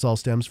 Of course, this all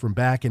stems from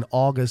back in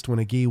August when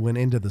Agee went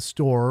into the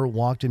store,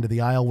 walked into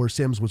the aisle where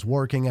Sims was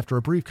working. After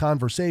a brief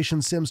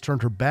conversation, Sims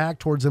turned her back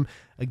towards him.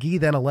 Agee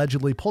then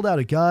allegedly pulled out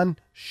a gun,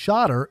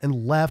 shot her,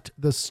 and left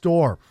the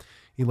store.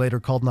 He later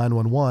called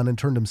 911 and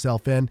turned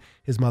himself in.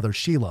 His mother,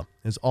 Sheila,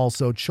 is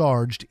also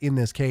charged in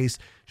this case.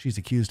 She's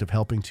accused of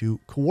helping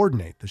to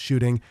coordinate the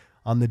shooting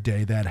on the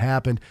day that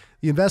happened.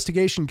 The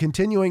investigation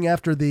continuing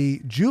after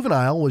the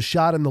juvenile was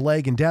shot in the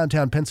leg in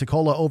downtown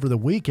Pensacola over the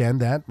weekend.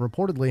 That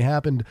reportedly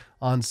happened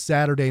on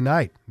Saturday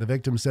night. The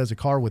victim says a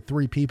car with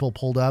 3 people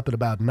pulled up at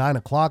about 9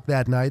 o'clock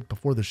that night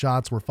before the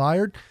shots were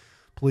fired.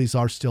 Police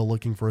are still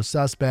looking for a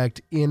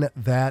suspect in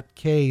that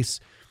case.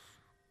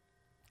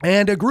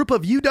 And a group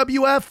of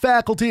UWF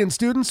faculty and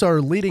students are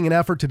leading an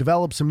effort to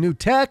develop some new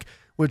tech,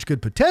 which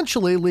could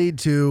potentially lead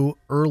to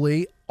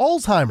early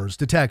Alzheimer's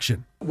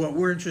detection. What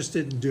we're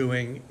interested in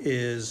doing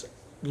is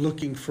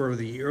looking for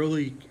the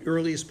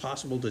earliest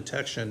possible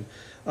detection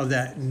of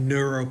that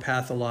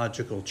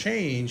neuropathological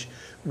change,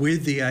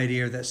 with the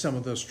idea that some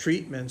of those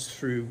treatments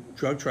through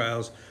drug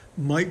trials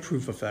might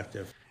prove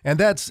effective. And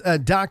that's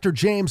Dr.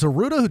 James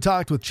Arruda, who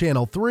talked with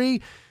Channel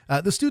 3.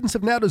 The students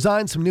have now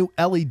designed some new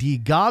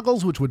LED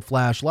goggles, which would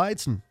flash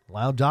lights and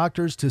allow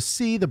doctors to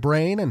see the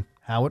brain and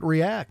how it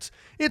reacts.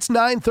 It's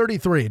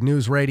 9:33 at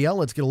News Radio.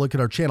 Let's get a look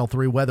at our Channel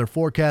 3 weather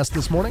forecast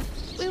this morning.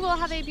 We will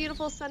have a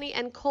beautiful sunny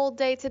and cold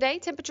day today.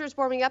 Temperatures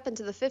warming up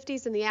into the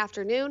 50s in the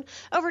afternoon.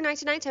 Overnight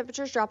tonight,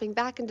 temperatures dropping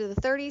back into the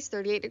 30s,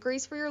 38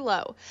 degrees for your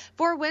low.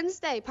 For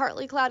Wednesday,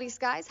 partly cloudy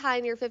skies, high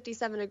near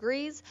 57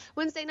 degrees.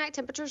 Wednesday night,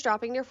 temperatures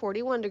dropping near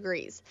 41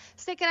 degrees.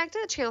 Stay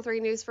connected to Channel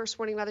 3 News First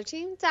Warning Weather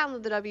Team.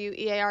 Download the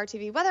WEAR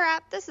TV weather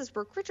app. This is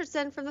Brooke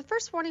Richardson from the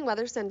First Warning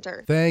Weather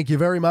Center. Thank you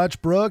very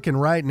much, Brooke.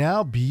 And right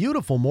now,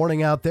 beautiful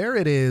morning out there.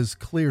 It is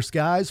clear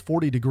skies,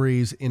 40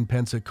 degrees in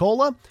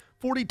Pensacola,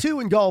 42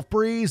 in Gulf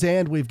Breeze,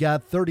 and we've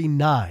got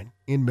 39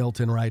 in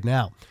Milton right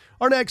now.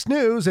 Our next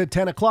news at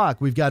 10 o'clock.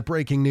 We've got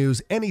breaking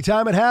news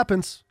anytime it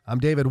happens. I'm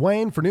David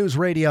Wayne for News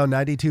Radio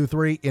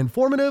 92.3,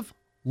 informative,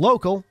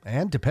 local,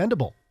 and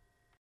dependable.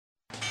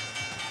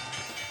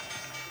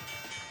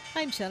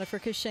 I'm Jennifer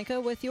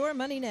Kushinka with Your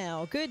Money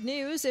Now. Good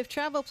news, if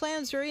travel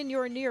plans are in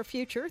your near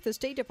future, the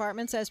State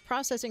Department says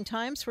processing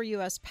times for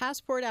U.S.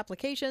 passport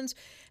applications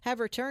have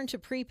returned to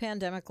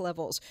pre-pandemic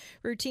levels.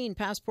 Routine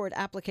passport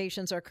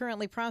applications are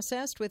currently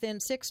processed within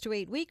 6 to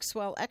 8 weeks,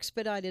 while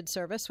expedited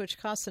service, which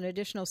costs an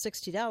additional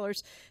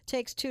 $60,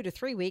 takes 2 to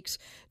 3 weeks.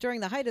 During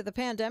the height of the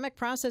pandemic,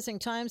 processing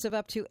times of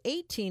up to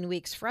 18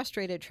 weeks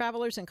frustrated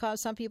travelers and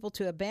caused some people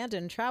to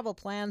abandon travel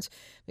plans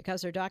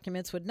because their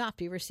documents would not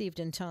be received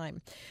in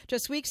time.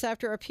 Just weeks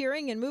after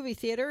appearing in movie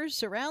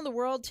theaters around the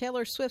world,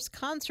 Taylor Swift's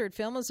concert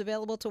film is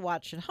available to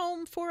watch at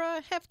home for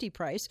a hefty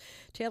price.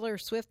 Taylor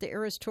Swift: The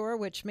Eras Tour,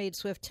 which made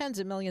Swift tens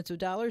of millions of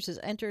dollars, has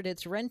entered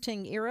its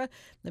renting era.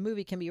 The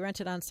movie can be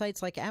rented on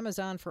sites like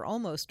Amazon for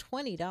almost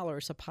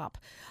 $20 a pop.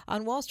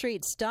 On Wall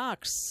Street,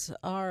 stocks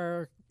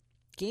are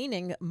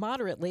gaining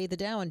moderately. The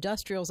Dow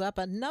Industrial's up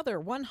another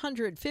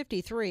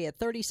 153 at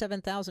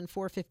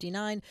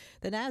 37,459.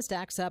 The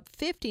Nasdaq's up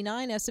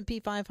 59. S&P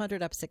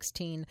 500 up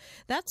 16.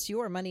 That's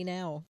Your Money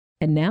Now.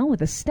 And now,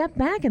 with a step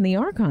back in the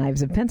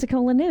archives of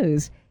Pensacola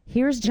news,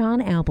 Here's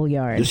John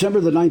Appleyard. December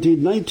the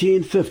 19th,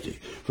 1950,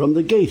 from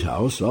the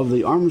gatehouse of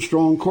the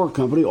Armstrong Cork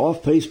Company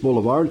off Pace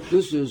Boulevard,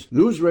 this is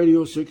News Radio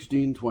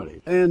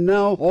 1620, and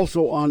now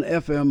also on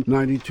FM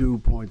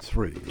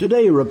 92.3.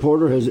 Today, a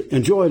reporter has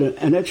enjoyed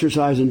an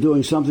exercise in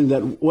doing something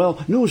that,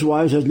 well,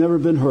 news-wise has never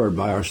been heard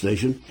by our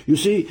station. You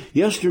see,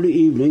 yesterday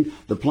evening,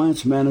 the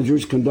plant's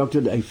managers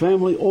conducted a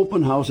family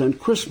open house and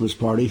Christmas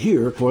party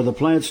here for the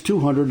plant's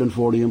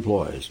 240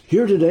 employees.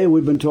 Here today,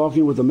 we've been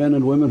talking with the men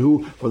and women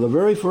who, for the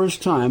very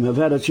first time, have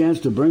had a chance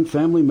to bring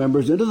family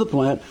members into the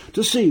plant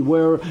to see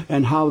where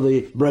and how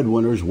the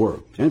breadwinners work.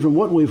 And from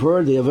what we've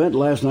heard, the event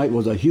last night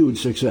was a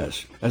huge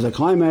success. As a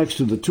climax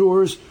to the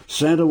tours,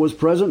 Santa was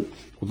present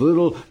with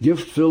little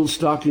gift-filled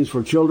stockings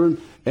for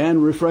children,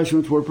 and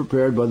refreshments were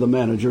prepared by the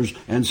managers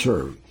and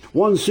served.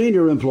 One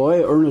senior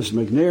employee, Ernest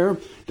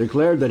McNair,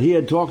 declared that he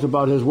had talked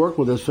about his work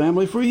with his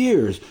family for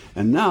years,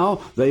 and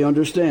now they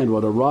understand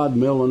what a rod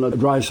mill and a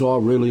dry saw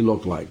really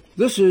look like.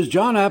 This is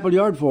John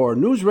Appleyard for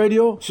News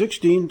Radio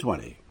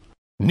 1620.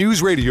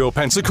 News Radio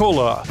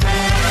Pensacola.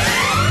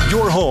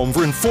 Your home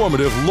for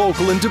informative,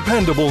 local, and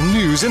dependable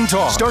news and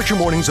talk. Start your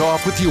mornings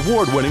off with the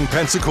award-winning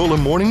Pensacola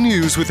Morning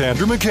News with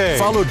Andrew McKay,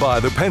 followed by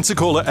the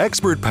Pensacola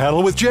Expert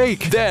Panel with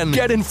Jake. Then,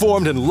 get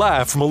informed and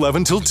laugh from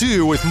 11 till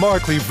 2 with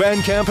Markley,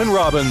 Van Camp, and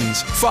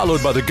Robbins,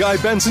 followed by the Guy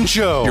Benson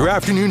Show. Your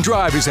afternoon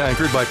drive is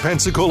anchored by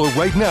Pensacola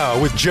Right Now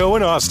with Joe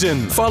and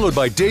Austin, followed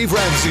by Dave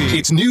Ramsey.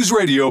 It's News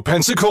Radio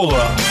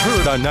Pensacola,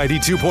 heard on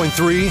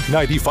 92.3,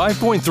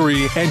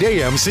 95.3, and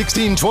AM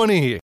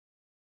 1620.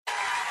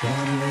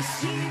 God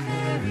bless you,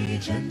 merry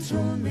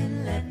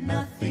gentlemen, let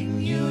nothing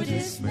you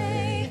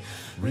dismay.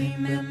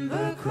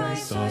 Remember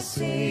Christ our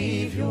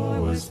Savior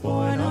was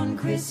born on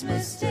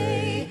Christmas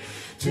Day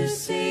to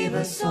save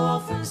us all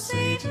from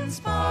Satan's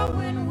power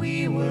when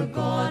we were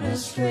gone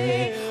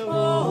astray.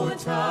 Oh,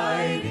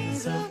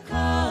 tidings of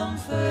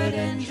comfort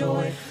and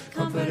joy,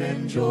 comfort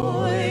and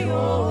joy.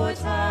 Oh,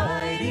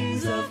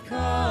 tidings of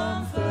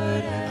comfort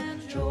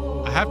and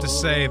joy. I have to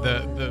say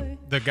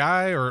the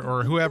guy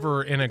or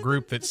whoever in a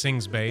group that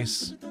sings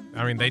bass,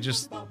 I mean, they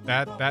just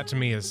that to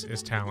me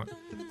is talent.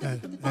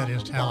 That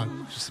is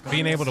talent. Just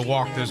being able to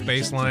walk those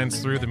bass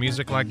lines through the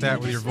music like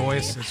that with your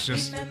voice, it's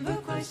just.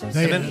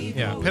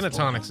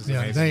 Pentatonics is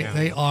amazing.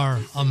 They are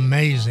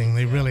amazing.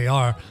 They really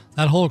are.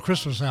 That whole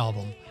Christmas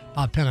album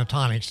by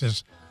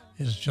Pentatonics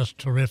is just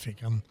terrific.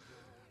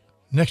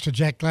 Next to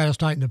Jack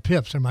Gladys Knight and the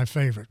Pips, they're my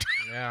favorite.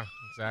 Yeah,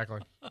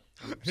 exactly.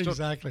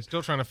 Exactly.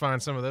 Still trying to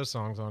find some of those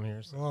songs on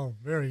here. So. Oh,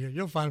 very good.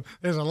 You'll find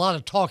there's a lot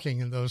of talking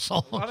in those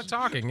songs. A lot of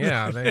talking,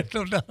 yeah.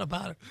 No doubt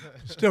about it.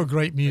 Still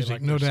great music,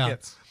 like no doubt.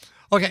 Skits.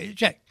 Okay,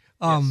 Jack.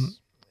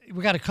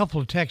 We got a couple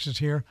of texts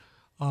here.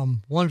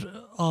 One,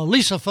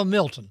 Lisa from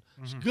Milton.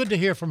 It's good to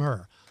hear from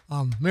her.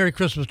 Merry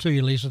Christmas to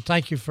you, Lisa.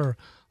 Thank you for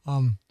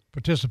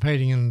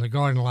participating in the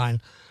garden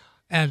line.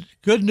 And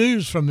good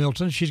news from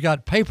Milton. She's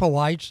got paper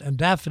whites and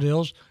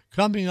daffodils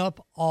coming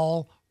up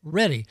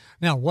already.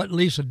 Now, what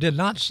Lisa did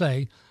not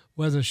say,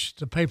 whether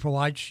the paper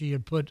whites she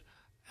had put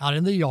out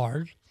in the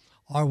yard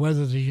or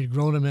whether she had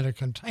grown them in a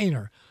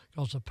container,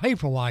 because the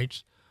paper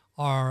whites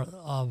are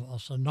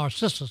a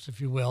narcissus, if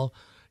you will,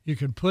 you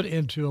can put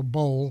into a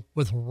bowl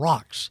with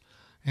rocks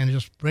and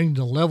just bring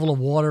the level of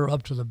water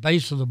up to the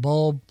base of the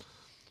bulb,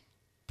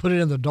 put it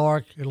in the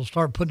dark, it'll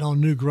start putting on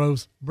new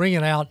growth, bring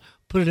it out,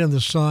 put it in the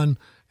sun,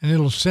 and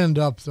it'll send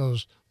up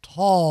those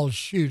tall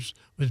shoots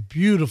with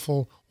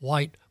beautiful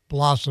white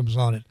blossoms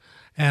on it.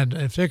 And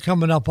if they're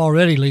coming up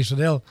already,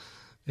 Lisa,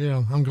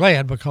 I'm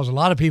glad, because a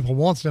lot of people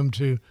want them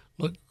to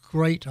look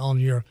great on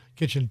your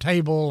kitchen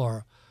table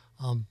or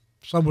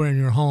somewhere in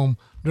your home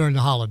during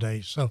the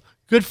holidays. So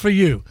good for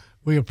you.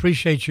 We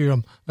appreciate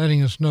you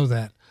letting us know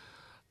that.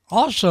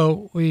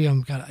 Also, we've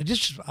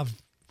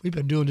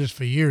been doing this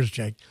for years,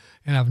 Jake,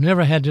 and I've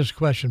never had this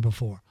question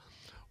before.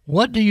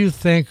 What do you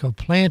think of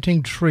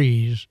planting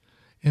trees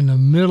in the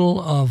middle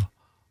of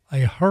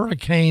a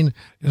hurricane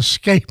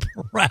escape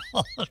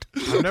route?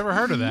 I've never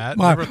heard of that.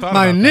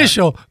 My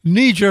initial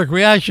knee-jerk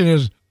reaction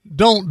is,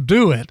 don't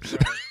do it.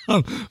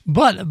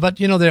 But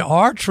there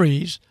are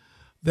trees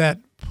that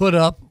put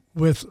up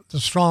with the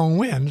strong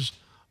winds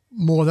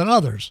more than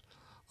others.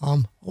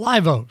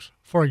 Live oaks,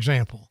 for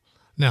example.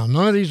 Now,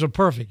 none of these are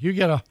perfect. You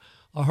get a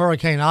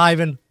Hurricane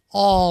Ivan,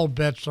 all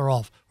bets are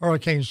off.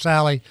 Hurricane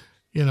Sally,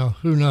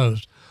 who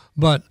knows.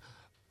 But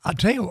I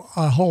tell you,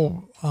 a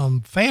whole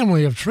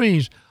family of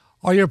trees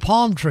are your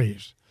palm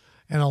trees.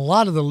 And a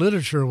lot of the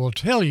literature will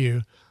tell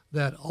you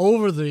that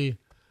over the,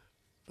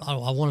 I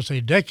want to say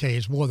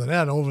decades, more than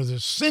that, over the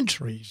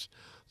centuries,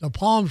 the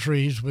palm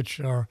trees, which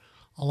are,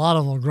 a lot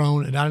of them are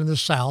grown down in the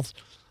south,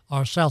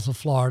 or south of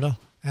Florida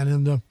and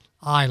in the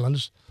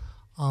islands,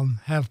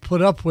 have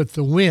put up with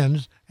the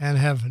winds and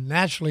have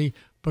naturally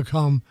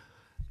become,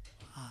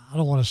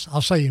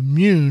 I'll say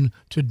immune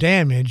to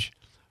damage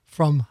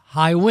from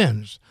high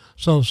winds.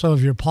 So some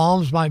of your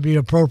palms might be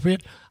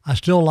appropriate. I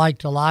still like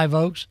the live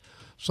oaks.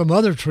 Some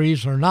other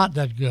trees are not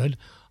that good.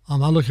 I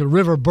look at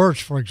river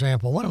birch, for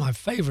example, one of my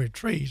favorite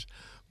trees.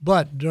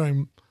 But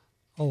during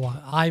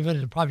Ivan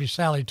and probably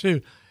Sally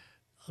too,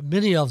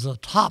 many of the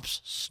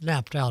tops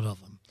snapped out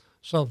of them.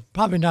 So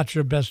probably not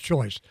your best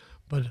choice.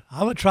 But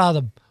I would try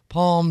the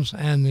palms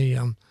and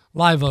the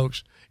live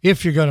oaks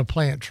if you're going to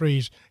plant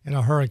trees in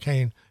a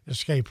hurricane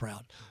escape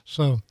route.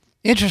 So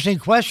interesting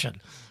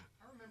question.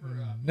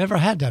 Never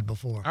had that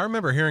before. I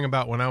remember hearing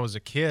about when I was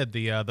a kid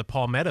the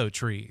palmetto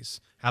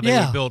trees, how they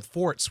would build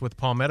forts with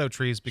palmetto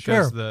trees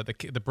because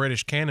the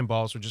British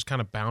cannonballs would just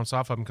kind of bounce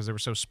off of them because they were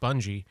so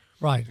spongy.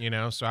 Right.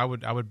 So I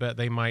would bet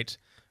they might.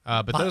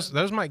 But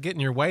those might get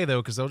in your way,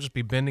 though, because they'll just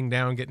be bending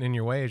down, getting in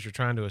your way as you're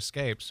trying to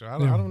escape. So I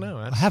don't know.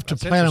 I have to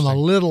plant them a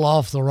little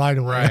off the right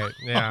of way. Right,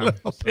 yeah. A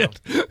little bit.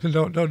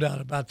 No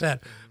doubt about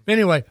that. But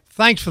anyway,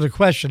 thanks for the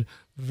question.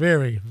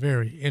 Very,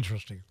 very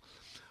interesting.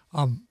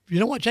 You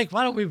know what, Jake?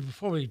 Why don't we,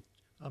 before we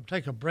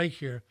take a break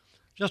here,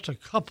 just a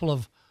couple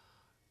of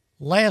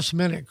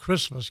last-minute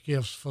Christmas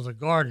gifts for the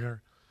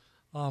gardener.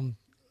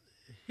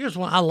 Here's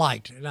one I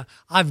liked. And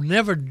I've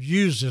never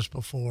used this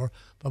before,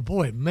 but,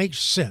 boy, it makes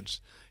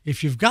sense.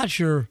 If you've got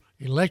your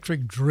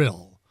electric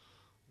drill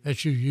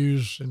that you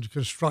use in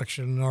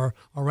construction or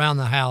around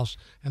the house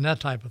and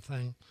that type of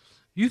thing,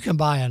 you can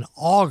buy an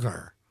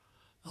auger,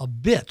 a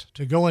bit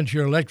to go into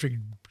your electric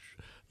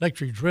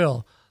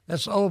drill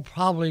that's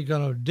probably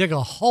going to dig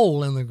a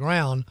hole in the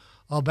ground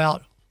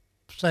about,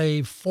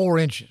 say, 4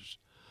 inches.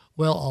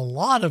 Well, a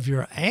lot of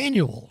your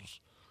annuals,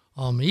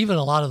 even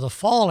a lot of the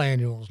fall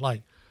annuals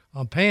like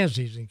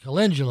pansies and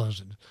calendulas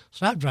and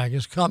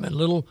snapdragons come in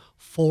little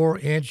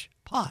 4-inch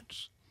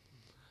pots.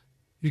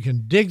 You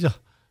can dig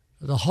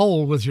the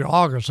hole with your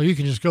auger, so you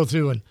can just go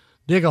through and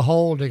dig a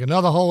hole, dig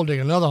another hole, dig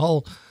another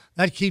hole.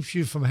 That keeps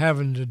you from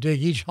having to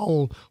dig each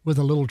hole with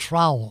a little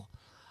trowel.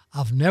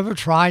 I've never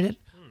tried it,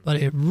 but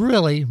it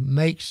really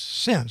makes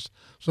sense.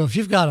 So if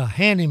you've got a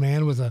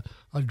handyman with a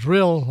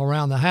drill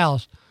around the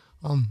house,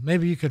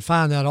 maybe you could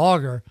find that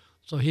auger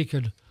so he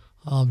could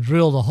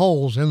drill the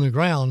holes in the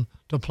ground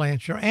to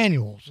plant your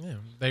annuals. Yeah,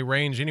 they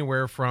range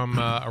anywhere from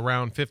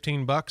around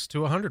 $15 to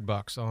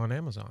 $100 on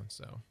Amazon.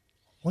 So.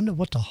 Wonder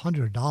what the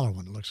 $100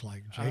 one looks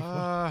like, Jake.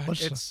 Why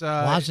is it so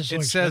it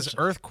expensive? says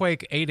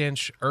Earthquake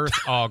 8-inch Earth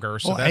Auger.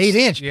 So that's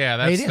 8-inch. Yeah,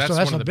 that's so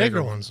one of the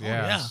bigger ones. Oh,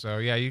 yeah. So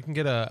you can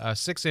get a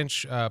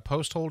 6-inch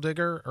post hole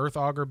digger Earth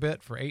Auger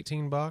bit for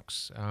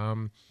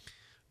 $18.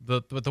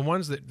 But the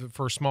ones that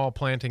for small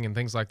planting and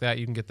things like that,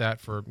 you can get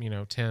that for $9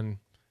 or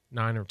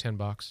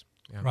 $10.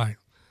 Yeah. Right.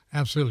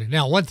 Absolutely.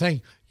 Now, one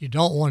thing you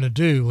don't want to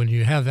do when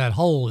you have that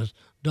hole is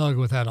dug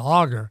with that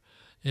auger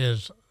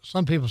is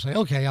some people say,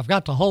 okay, I've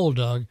got the hole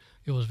dug.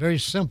 It was very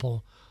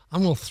simple.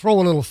 I'm going to throw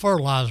a little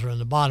fertilizer in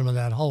the bottom of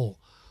that hole.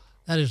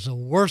 That is the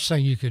worst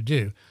thing you could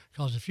do,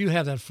 because if you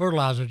have that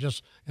fertilizer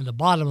just in the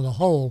bottom of the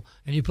hole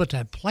and you put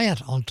that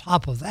plant on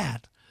top of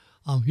that,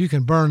 you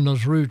can burn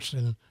those roots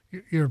and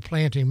your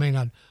planting may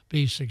not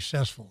be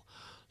successful.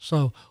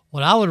 So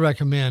what I would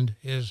recommend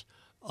is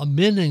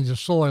amending the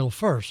soil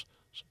first.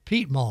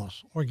 Peat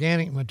moss,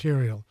 organic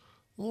material,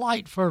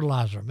 light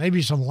fertilizer,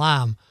 maybe some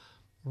lime,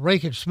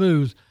 rake it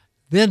smooth,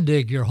 then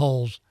dig your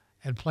holes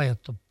and plant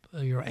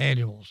your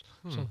annuals.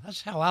 So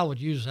that's how I would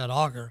use that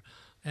auger.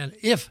 And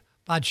if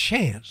by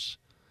chance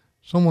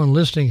someone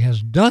listening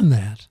has done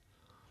that,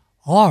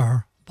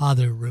 or by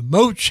the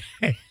remote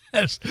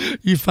chance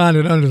you find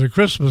it under the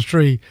Christmas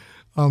tree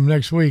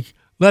next week,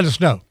 let us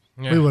know.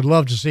 Yeah. We would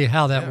love to see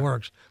how that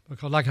works,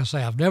 because like I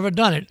say, I've never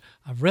done it.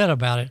 I've read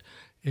about it.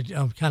 It's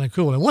kind of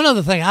cool. And one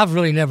other thing I've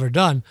really never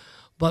done,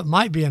 but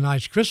might be a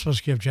nice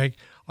Christmas gift, Jake,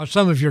 are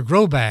some of your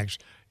grow bags.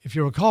 If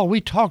you recall, we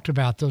talked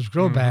about those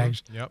grow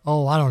bags, I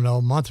don't know,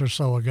 a month or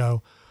so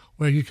ago,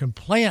 where you can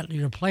plant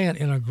your plant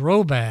in a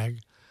grow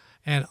bag,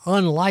 and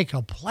unlike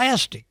a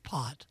plastic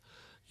pot,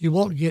 it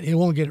won't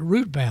get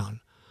root bound,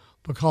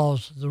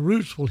 because the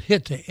roots will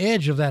hit the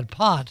edge of that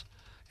pot,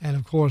 and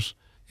of course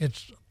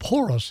it's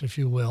porous, if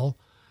you will,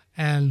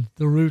 and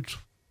the roots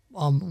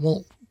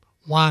won't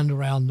wind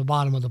around the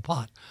bottom of the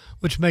pot,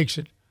 which makes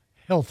it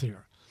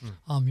healthier.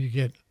 You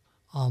get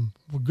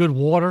good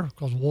water,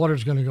 because water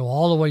is going to go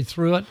all the way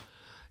through it.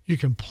 You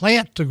can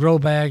plant the grow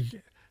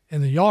bag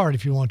in the yard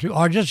if you want to,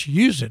 or just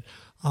use it.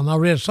 I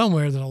read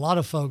somewhere that a lot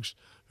of folks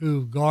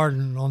who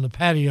garden on the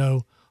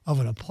patio of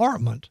an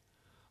apartment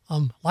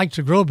like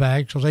to grow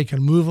bags so they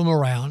can move them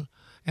around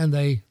and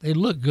they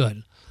look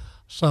good.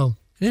 So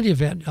in any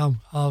event,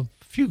 a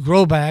few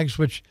grow bags,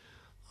 which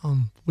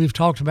we've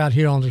talked about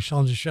here on the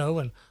show,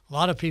 and a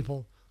lot of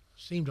people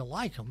seem to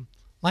like them,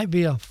 might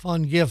be a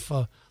fun gift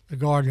for the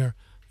gardener.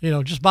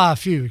 Just buy a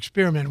few,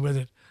 experiment with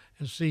it,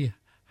 and see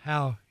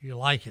how you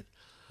like it.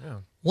 Yeah.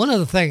 One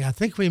other thing, I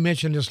think we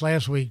mentioned this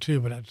last week too,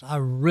 but I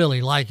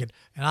really like it,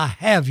 and I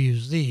have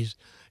used these,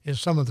 is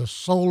some of the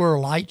solar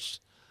lights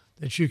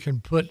that you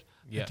can put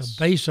at the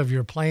base of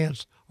your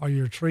plants or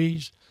your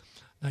trees.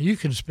 Now, you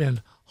can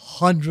spend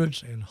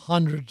hundreds and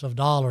hundreds of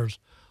dollars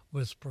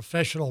with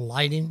professional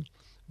lighting,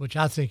 which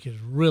I think is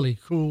really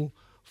cool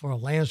for a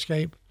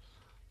landscape.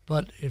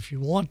 But if you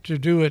want to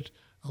do it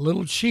a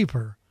little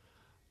cheaper,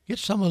 get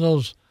some of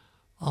those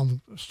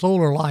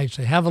solar lights.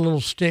 They have a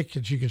little stick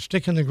that you can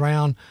stick in the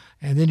ground,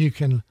 and then you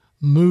can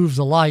move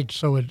the light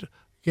so it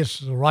gets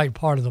to the right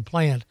part of the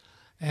plant.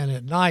 and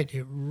at night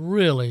it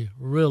really,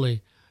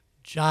 really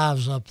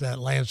jives up that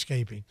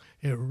landscaping.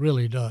 It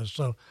really does.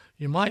 So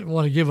you might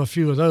want to give a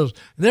few of those.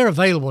 They're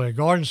available at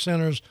garden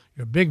centers.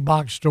 Your big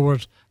box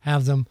stores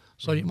have them,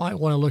 so you might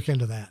want to look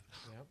into that.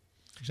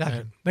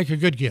 Exactly. Make a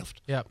good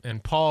gift. Yep.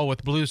 And Paul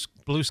with Blue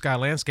Sky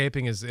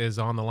Landscaping is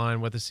on the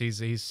line with us.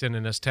 He's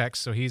sending us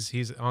texts, so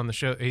he's on the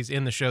show. He's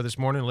in the show this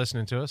morning,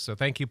 listening to us. So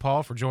thank you,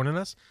 Paul, for joining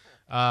us.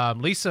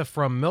 Lisa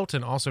from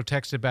Milton also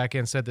texted back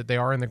in, said that they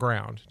are in the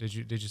ground. Did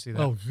you see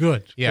that? Oh,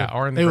 good. Yeah, good.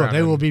 Are in the ground.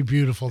 They will be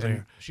beautiful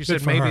there. She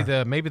Good said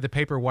for maybe the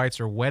paper whites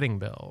are wedding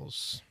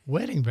bells.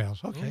 Wedding bells.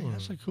 Okay,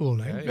 that's a cool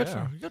name.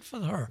 Yeah, Good for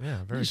her.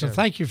 Yeah, very Lisa, good.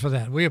 thank you for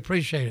that. We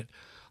appreciate it.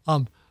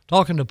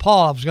 Talking to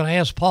Paul, I was going to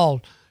ask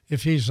Paul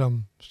if he's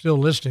still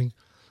listening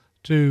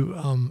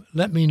to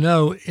let me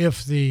know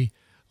if the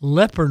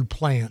leopard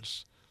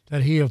plants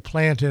that he have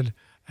planted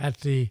at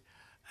the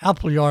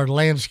Appleyard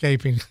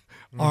Landscaping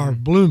are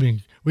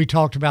blooming. We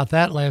talked about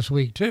that last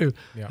week too.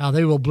 Yeah. How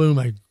they will bloom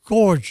a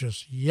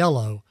gorgeous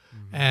yellow,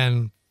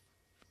 and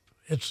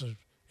it's a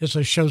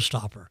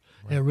showstopper.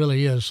 Right. It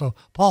really is. So,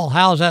 Paul,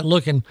 how's that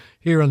looking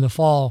here in the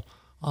fall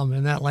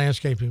in that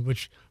landscaping,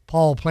 which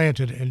Paul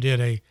planted and did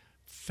a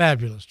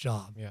fabulous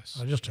job.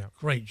 Yes. Just a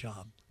great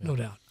job, no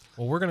doubt.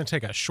 Well, we're going to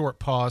take a short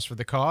pause for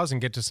the cause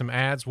and get to some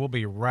ads. We'll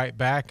be right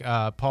back.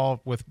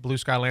 Paul with Blue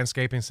Sky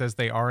Landscaping says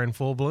they are in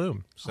full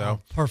bloom.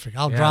 So perfect.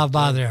 I'll drive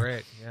by there.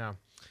 Great. Yeah.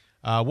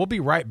 We'll be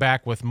right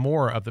back with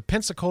more of the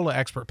Pensacola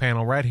Expert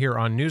Panel right here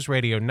on News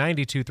Radio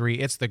 92.3.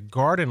 It's the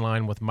Garden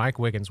Line with Mike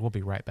Wiggins. We'll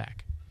be right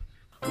back.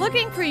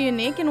 Looking for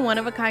unique and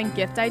one-of-a-kind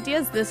gift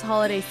ideas this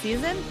holiday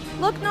season?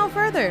 Look no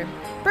further.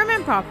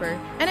 Prim & Proper,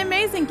 an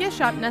amazing gift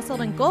shop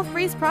nestled in Gulf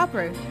Breeze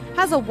proper,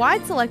 has a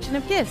wide selection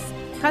of gifts,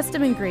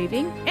 custom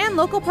engraving, and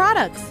local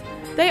products.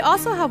 They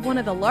also have one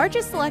of the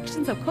largest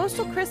selections of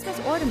coastal Christmas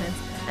ornaments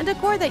and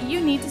decor that you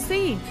need to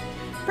see.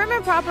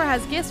 Prim & Proper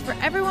has gifts for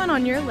everyone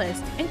on your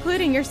list,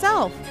 including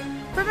yourself.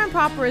 Prim &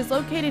 Proper is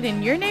located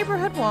in your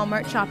neighborhood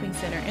Walmart shopping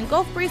center in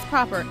Gulf Breeze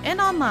proper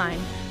and online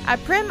at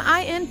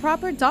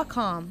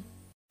priminproper.com.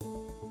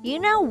 You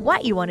know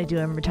what you want to do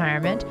in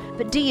retirement,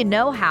 but do you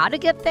know how to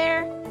get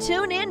there?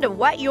 Tune in to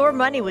What Your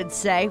Money Would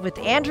Say with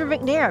Andrew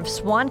McNair of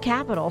Swan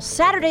Capital,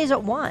 Saturdays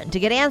at 1 to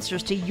get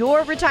answers to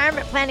your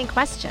retirement planning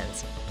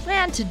questions.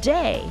 Plan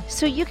today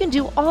so you can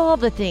do all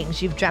the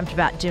things you've dreamt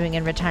about doing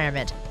in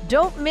retirement.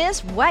 Don't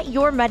miss What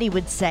Your Money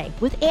Would Say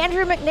with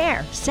Andrew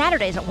McNair,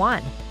 Saturdays at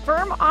 1.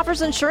 Firm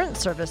offers insurance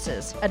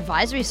services.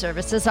 Advisory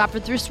services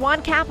offered through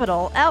Swan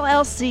Capital,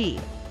 LLC.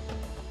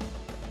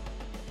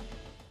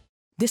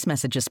 This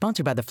message is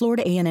sponsored by the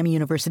Florida A&M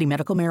University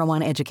Medical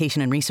Marijuana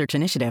Education and Research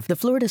Initiative, the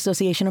Florida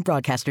Association of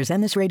Broadcasters,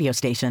 and this radio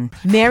station.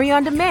 Mary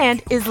on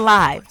Demand is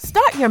live.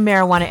 Start your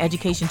marijuana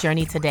education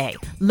journey today.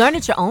 Learn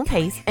at your own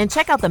pace and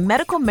check out the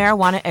Medical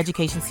Marijuana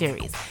Education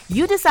Series.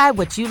 You decide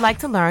what you'd like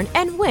to learn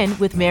and when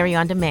with Mary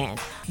on Demand.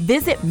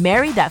 Visit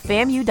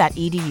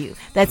mary.famu.edu.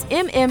 That's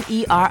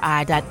mmeri.famu.edu.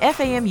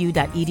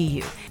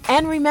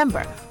 And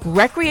remember,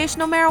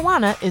 recreational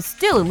marijuana is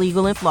still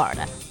illegal in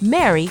Florida.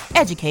 Mary,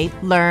 educate,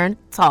 learn,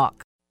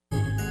 talk.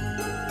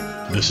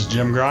 This is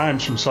Jim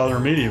Grimes from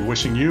Southern Media,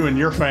 wishing you and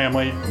your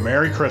family a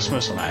Merry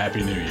Christmas and a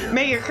Happy New Year.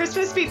 May your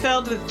Christmas be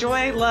filled with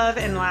joy, love,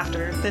 and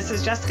laughter. This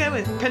is Jessica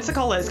with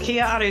Pensacola's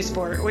Kia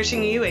Autosport,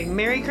 wishing you a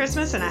Merry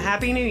Christmas and a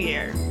Happy New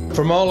Year.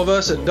 From all of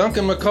us at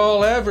Duncan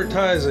McCall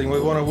Advertising, we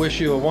want to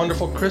wish you a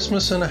wonderful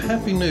Christmas and a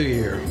Happy New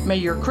Year. May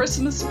your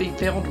Christmas be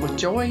filled with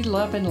joy,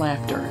 love, and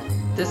laughter.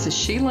 This is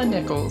Sheila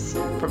Nichols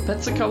from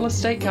Pensacola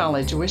State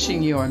College,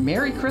 wishing you a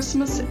Merry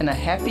Christmas and a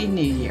Happy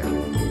New Year.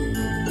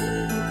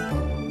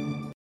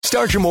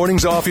 Start your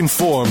mornings off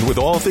informed with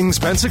all things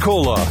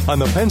Pensacola on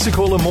the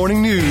Pensacola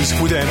Morning News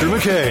with Andrew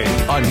McKay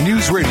on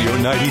News Radio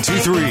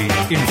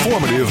 92.3.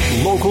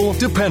 Informative, local,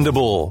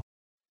 dependable.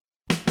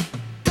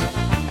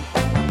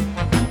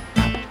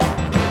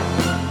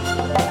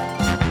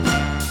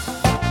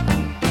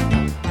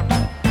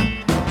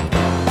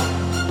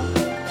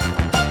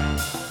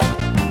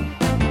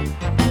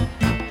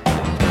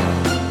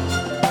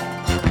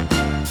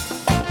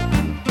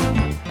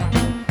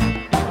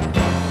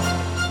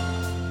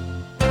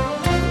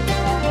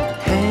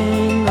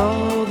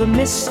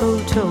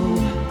 Mistletoe,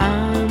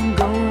 I'm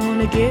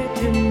gonna get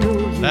to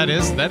know you. That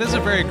is a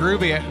very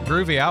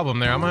groovy album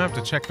there. I'm gonna have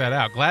to check that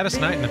out. Gladys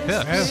Knight and the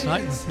Pips. Gladys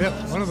Knight and the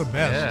Pips, one of the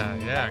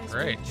best. Yeah,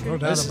 great. No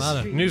doubt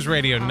about it. News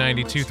Radio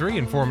 92.3,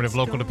 informative,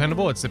 local,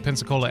 dependable. It's the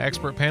Pensacola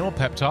Expert Panel,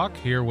 Pep Talk,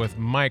 here with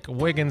Mike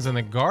Wiggins in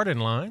the Garden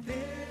Line.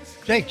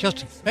 Jake,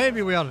 just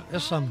maybe we ought to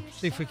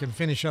see if we can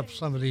finish up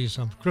some of these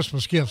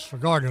Christmas gifts for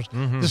gardeners.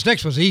 Mm-hmm. This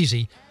next was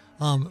easy.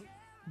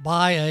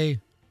 Buy a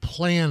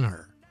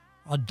planner,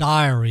 a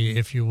diary,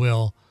 if you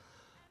will,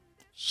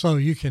 so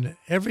you can,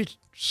 every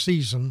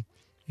season,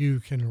 you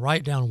can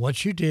write down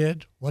what you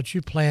did, what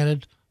you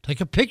planted, take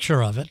a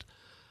picture of it,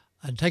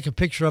 and take a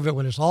picture of it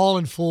when it's all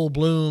in full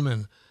bloom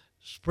and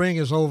spring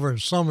is over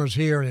and summer's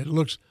here and it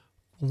looks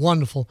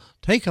wonderful.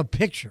 Take a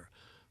picture,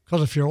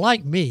 because if you're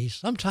like me,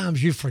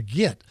 sometimes you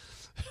forget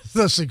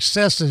the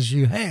successes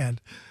you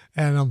had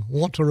and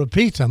want to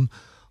repeat them.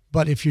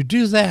 But if you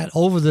do that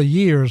over the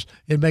years,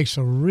 it makes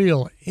a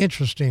real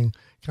interesting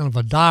kind of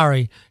a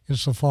diary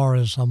insofar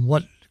as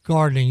what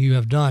gardening you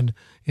have done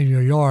in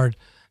your yard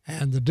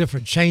and the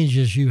different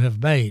changes you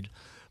have made.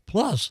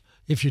 Plus,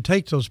 if you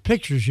take those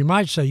pictures, you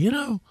might say,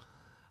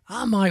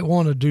 I might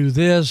want to do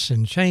this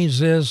and change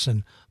this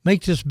and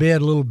make this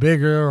bed a little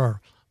bigger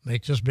or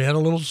make this bed a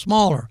little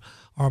smaller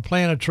or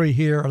plant a tree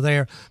here or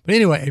there. But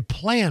anyway,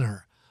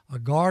 a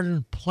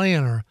garden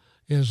planner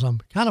is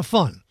kind of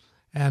fun.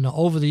 And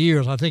over the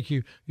years, I think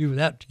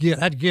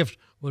that gift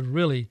would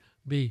really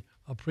be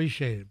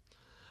appreciated.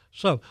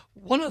 So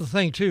one other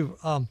thing, too,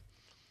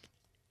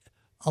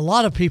 a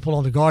lot of people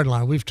on the garden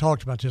line, we've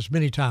talked about this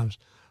many times.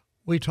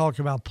 We talk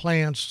about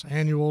plants,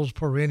 annuals,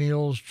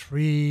 perennials,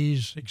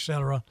 trees,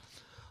 etc.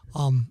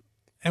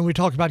 And we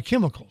talk about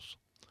chemicals.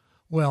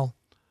 Well,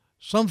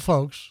 some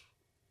folks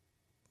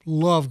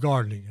love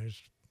gardening.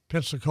 It's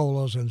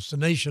Pensacola's and it's the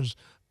nation's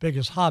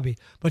biggest hobby,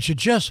 but you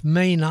just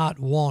may not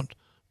want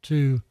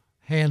to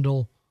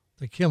handle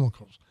the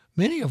chemicals,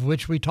 many of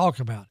which we talk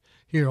about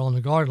here on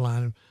the garden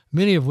line, and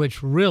many of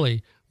which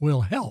really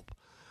will help.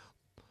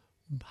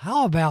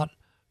 How about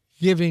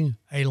giving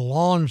a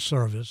lawn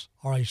service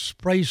or a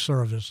spray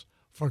service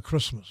for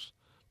Christmas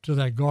to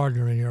that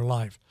gardener in your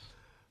life?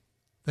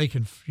 They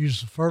can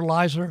use the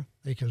fertilizer,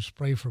 they can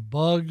spray for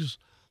bugs,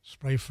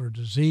 spray for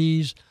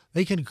disease,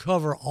 they can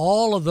cover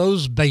all of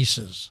those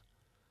bases.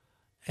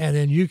 And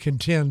then you can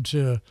tend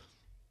to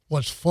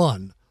what's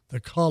fun, the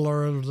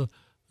color of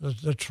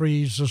the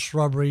trees, the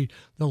shrubbery,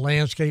 the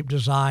landscape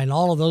design,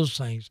 all of those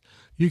things.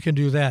 You can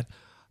do that.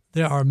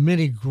 There are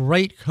many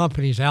great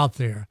companies out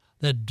there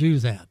that do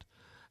that.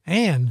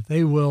 And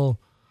they will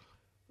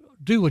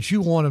do what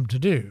you want them to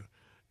do.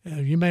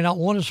 You may not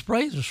want to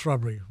spray the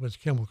shrubbery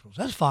with chemicals.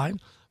 That's fine.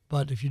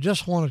 But if you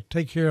just want to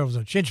take care of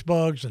the chinch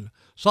bugs and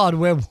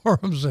sodweb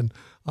worms and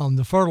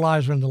the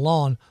fertilizer in the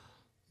lawn,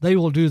 they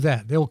will do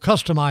that. They will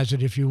customize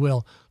it, if you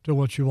will, to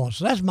what you want.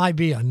 So that might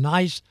be a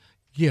nice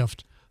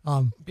gift.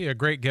 Be a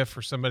great gift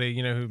for somebody,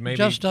 who maybe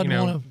just doesn't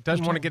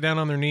want to get down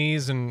on their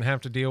knees and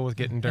have to deal with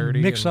getting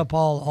dirty. Mix up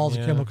all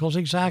the chemicals,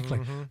 exactly.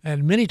 Mm-hmm.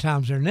 And many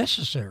times they're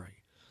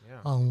necessary.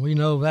 Yeah. We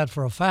know that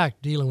for a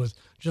fact, dealing with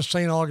just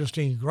St.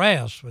 Augustine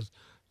grass, with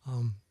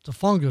the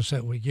fungus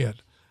that we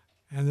get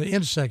and the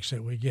insects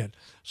that we get.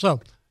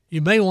 So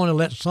you may want to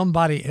let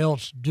somebody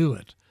else do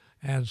it.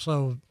 And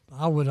so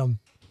I would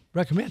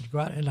recommend you go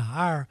out and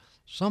hire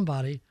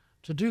somebody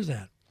to do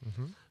that.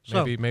 Mm-hmm.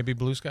 So maybe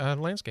Blue Sky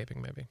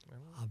Landscaping, maybe.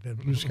 I bet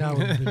Blue Sky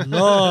would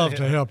love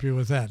to help you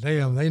with that.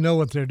 They know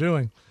what they're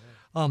doing.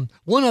 One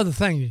other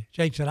thing,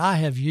 Jake, that I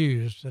have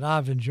used that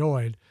I've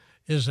enjoyed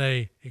is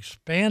a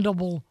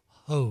expandable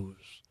hose.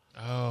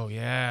 Oh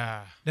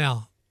yeah.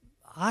 Now,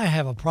 I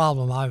have a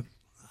problem. I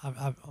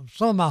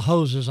some of my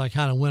hoses I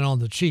kind of went on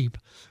the cheap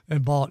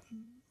and bought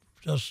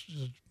just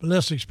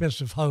less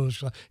expensive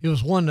hose. It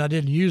was one that I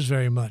didn't use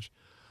very much,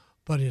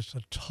 but it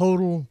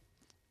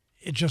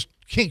just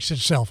kinks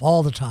itself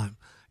all the time,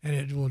 and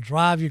it will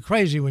drive you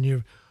crazy when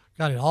you've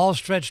got it all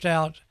stretched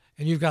out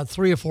and you've got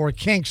 3 or 4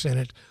 kinks in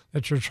it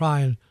that you're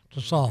trying to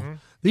solve. Mm-hmm.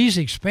 These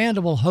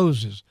expandable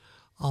hoses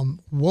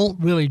won't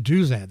really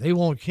do that. They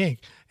won't kink,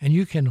 and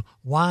you can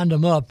wind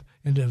them up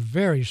into a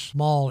very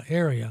small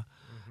area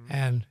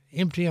and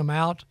empty them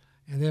out,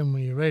 and then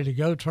when you're ready to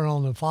go, turn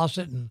on the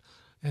faucet and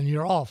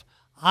you're off.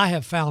 I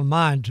have found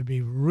mine to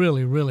be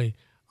really, really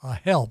a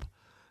help.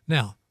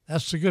 Now,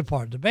 that's the good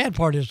part. The bad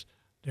part is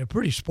they're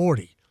pretty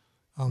sporty,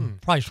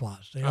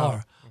 price-wise. They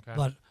are. Okay.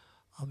 But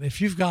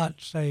if you've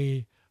got,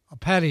 say, a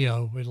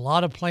patio with a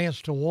lot of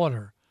plants to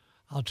water,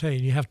 I'll tell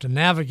you have to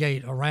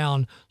navigate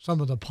around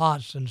some of the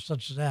pots and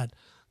such as that.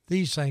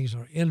 These things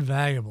are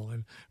invaluable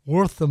and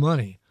worth the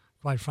money,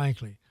 quite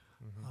frankly,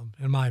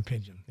 in my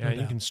opinion. Yeah,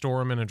 you can store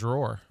them in a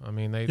drawer. I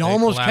mean, they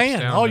almost collapse can.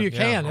 down Oh, to, you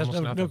can. There's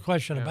almost no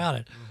question about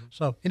it. Mm-hmm.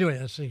 So anyway,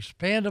 it's an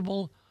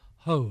expandable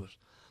hose.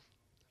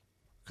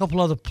 A couple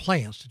other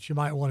plants that you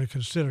might want to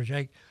consider,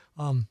 Jake.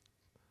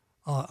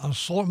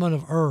 Assortment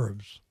of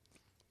herbs,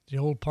 the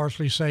old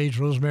parsley, sage,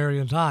 rosemary,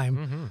 and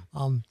thyme,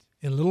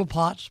 in little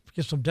pots.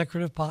 Get some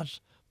decorative pots,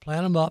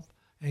 plant them up,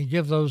 and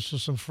give those to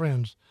some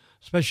friends,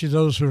 especially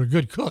those who are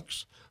good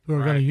cooks who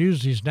are going to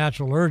use these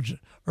natural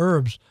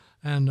herbs.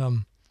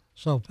 And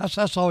so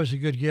that's always a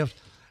good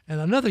gift. And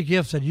another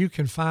gift that you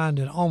can find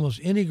in almost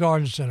any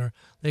garden center,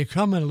 they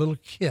come in a little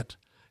kit,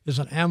 is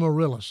an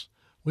Amaryllis.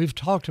 We've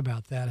talked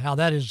about that, how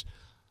that is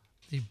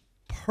the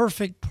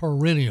perfect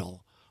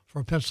perennial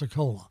for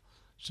Pensacola.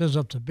 Sends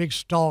up the big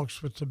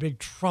stalks with the big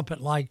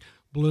trumpet-like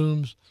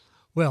blooms.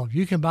 Well,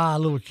 you can buy a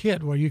little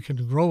kit where you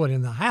can grow it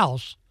in the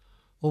house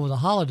over the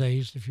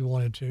holidays if you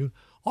wanted to,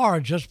 or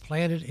just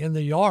plant it in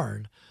the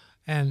yard.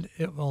 And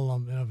it will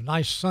in a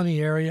nice sunny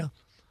area,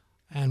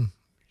 and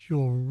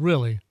you'll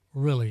really,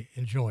 really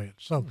enjoy it.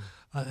 So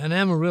an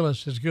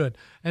Amaryllis is good.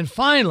 And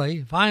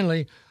finally,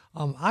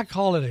 I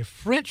call it a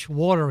French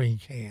watering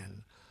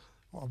can.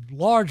 A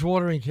large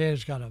watering can.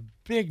 It's got a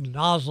big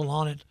nozzle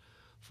on it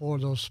for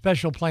those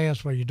special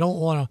plants where you don't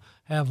want to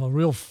have a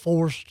real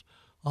forced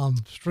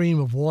stream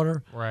of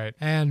water. Right.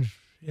 And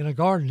in a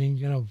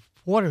gardening,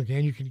 watering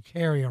can you can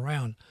carry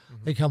around.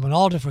 They come in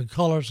all different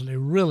colors, and they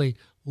really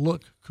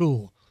look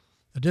cool.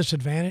 The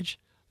disadvantage,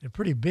 they're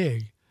pretty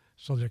big,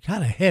 so they're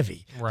kind of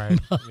heavy. Right,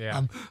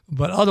 yeah.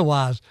 But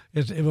otherwise,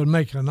 it would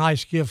make a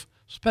nice gift,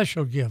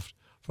 special gift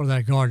for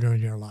that gardener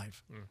in your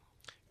life.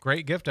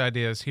 Great gift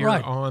ideas here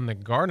on the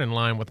Garden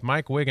Line with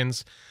Mike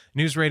Wiggins.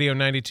 News Radio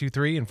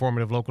 92.3,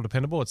 informative, local,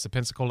 dependable. It's the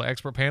Pensacola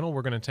Expert Panel.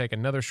 We're going to take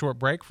another short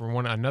break for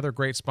another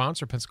great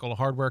sponsor, Pensacola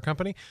Hardware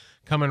Company.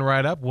 Coming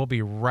right up, we'll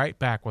be right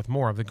back with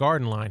more of the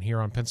Garden Line here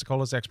on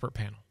Pensacola's Expert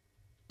Panel.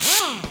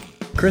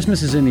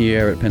 Christmas is in the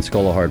air at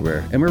Pensacola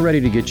Hardware, and we're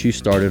ready to get you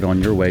started on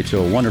your way to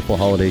a wonderful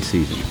holiday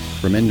season.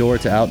 From indoor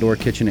to outdoor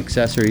kitchen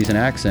accessories and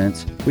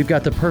accents, we've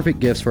got the perfect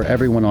gifts for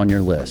everyone on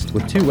your list,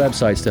 with 2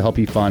 websites to help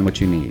you find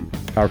what you need.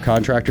 Our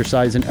contractor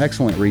site is an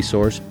excellent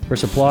resource for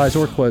supplies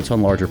or quotes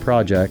on larger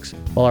projects,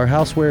 while our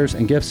housewares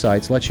and gift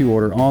sites let you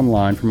order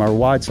online from our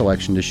wide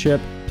selection to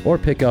ship or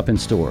pick up in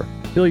store.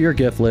 Fill your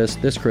gift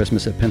list this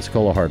Christmas at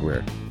Pensacola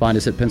Hardware. Find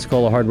us at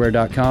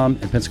PensacolaHardware.com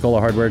and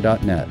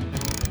PensacolaHardware.net.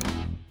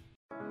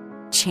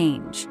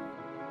 Change.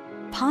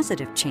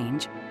 Positive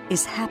change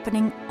is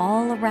happening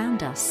all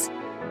around us.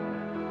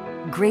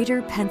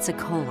 Greater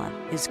Pensacola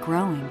is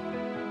growing.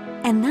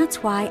 And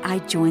that's why I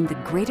joined the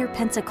Greater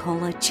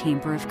Pensacola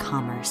Chamber of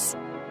Commerce.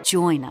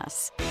 Join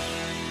us.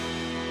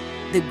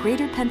 The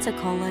Greater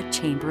Pensacola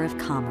Chamber of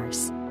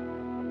Commerce.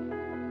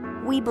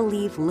 We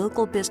believe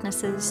local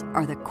businesses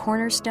are the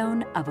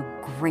cornerstone of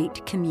a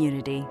great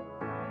community.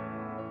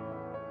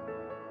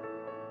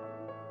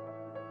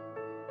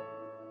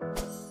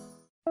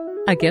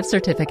 A gift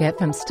certificate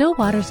from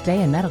Stillwater's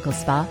Day and Medical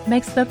Spa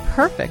makes the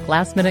perfect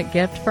last-minute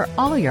gift for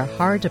all your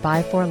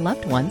hard-to-buy-for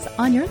loved ones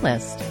on your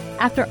list.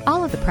 After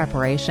all of the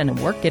preparation and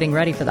work getting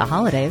ready for the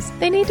holidays,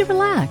 they need to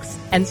relax.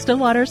 And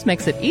Stillwater's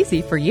makes it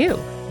easy for you.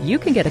 You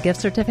can get a gift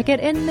certificate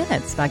in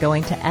minutes by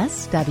going to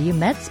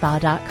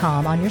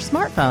swmedspa.com on your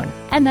smartphone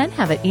and then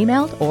have it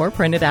emailed or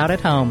printed out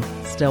at home.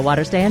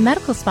 Stillwater's Day and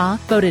Medical Spa,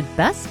 voted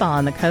Best Spa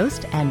on the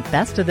Coast and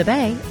Best of the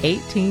Bay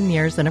 18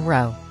 years in a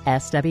row.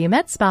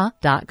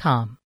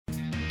 swmedspa.com.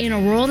 In a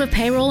world of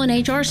payroll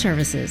and HR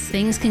services,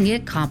 things can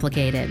get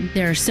complicated.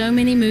 There are so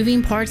many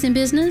moving parts in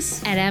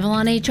business. At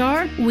Avalon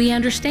HR, we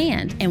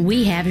understand, and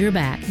we have your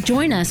back.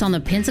 Join us on the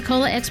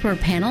Pensacola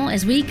Expert Panel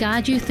as we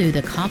guide you through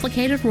the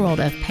complicated world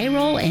of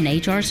payroll and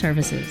HR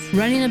services.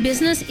 Running a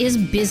business is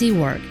busy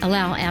work.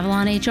 Allow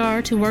Avalon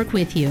HR to work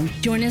with you.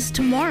 Join us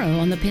tomorrow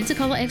on the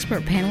Pensacola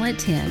Expert Panel at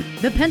 10.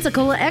 The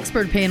Pensacola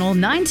Expert Panel,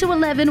 9 to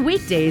 11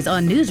 weekdays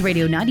on News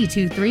Radio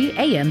 92.3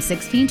 AM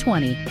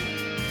 1620.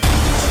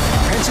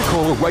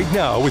 Pensacola right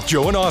now with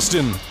Joe and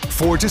Austin.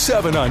 4 to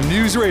 7 on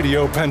News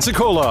Radio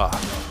Pensacola.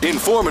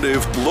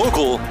 Informative,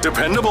 local,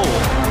 dependable.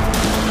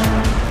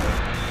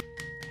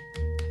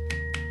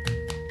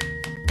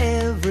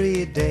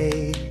 Every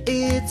day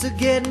it's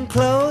getting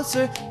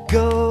closer,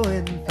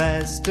 going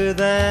faster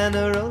than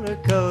a roller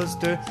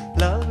coaster.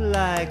 Love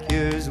like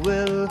yours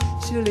will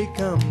surely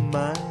come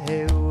my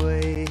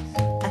way.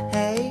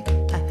 Hey,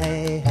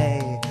 hey,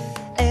 hey.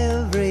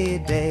 Every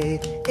day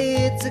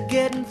it's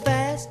getting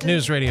faster.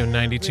 News Radio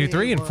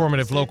 92.3,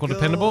 informative, local,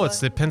 dependable. It's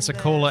the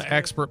Pensacola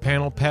Expert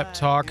Panel Pep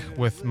Talk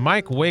with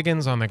Mike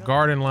Wiggins on the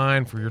Garden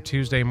Line for your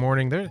Tuesday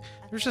morning. There's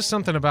just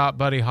something about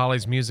Buddy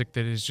Holly's music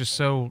that is just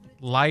so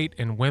light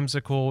and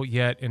whimsical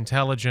yet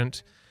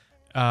intelligent.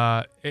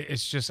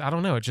 It's just, I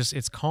don't know,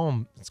 it's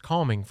calm. It's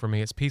calming for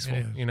me. It's peaceful.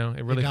 It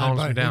really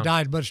calms me down. He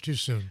died much too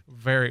soon.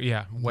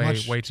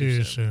 Way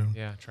too soon.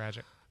 Yeah,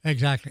 tragic.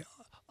 Exactly.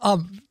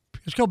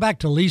 Let's go back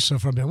to Lisa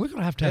for a minute. We're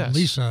going to have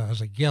Lisa as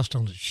a guest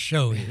on the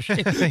show here.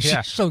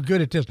 She's so good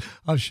at this.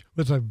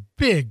 With a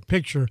big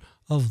picture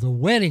of the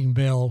wedding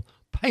bell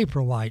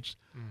paperwhites.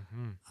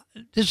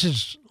 Mm-hmm. This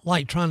is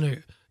like trying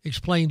to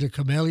explain the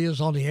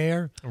camellias on the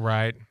air.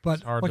 Right.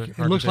 But it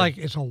looks like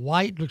it's a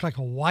white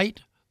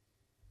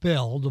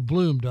bell, the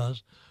bloom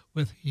does,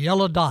 with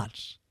yellow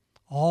dots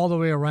all the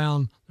way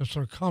around the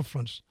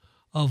circumference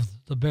of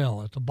the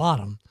bell at the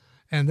bottom.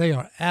 And they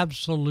are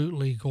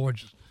absolutely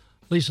gorgeous.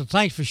 Lisa,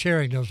 thanks for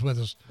sharing those with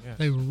us. Yes.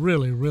 They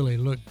really, really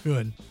look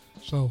good.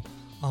 So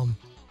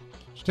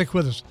stick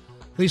with us.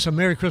 Lisa,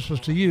 Merry Christmas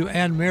to you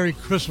and Merry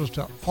Christmas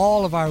to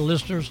all of our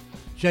listeners.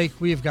 Jake,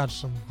 we have got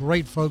some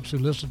great folks who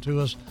listen to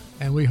us,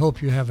 and we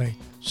hope you have a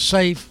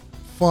safe,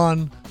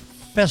 fun,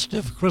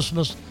 festive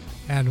Christmas,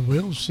 and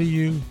we'll see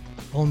you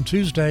on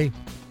Tuesday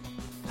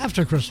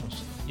after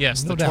Christmas.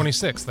 Yes, the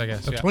 26th, I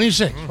guess. The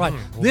 26th, right.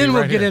 Mm-hmm. Then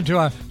we'll get into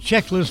our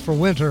checklist for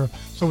winter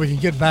so we can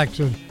get back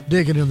to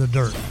digging in the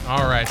dirt.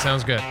 All right,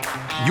 sounds good.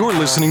 You're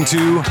listening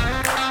to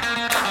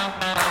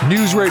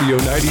News Radio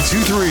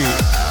 92.3,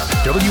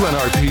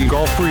 WNRP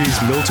Gulf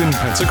Breeze, Milton,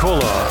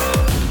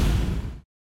 Pensacola.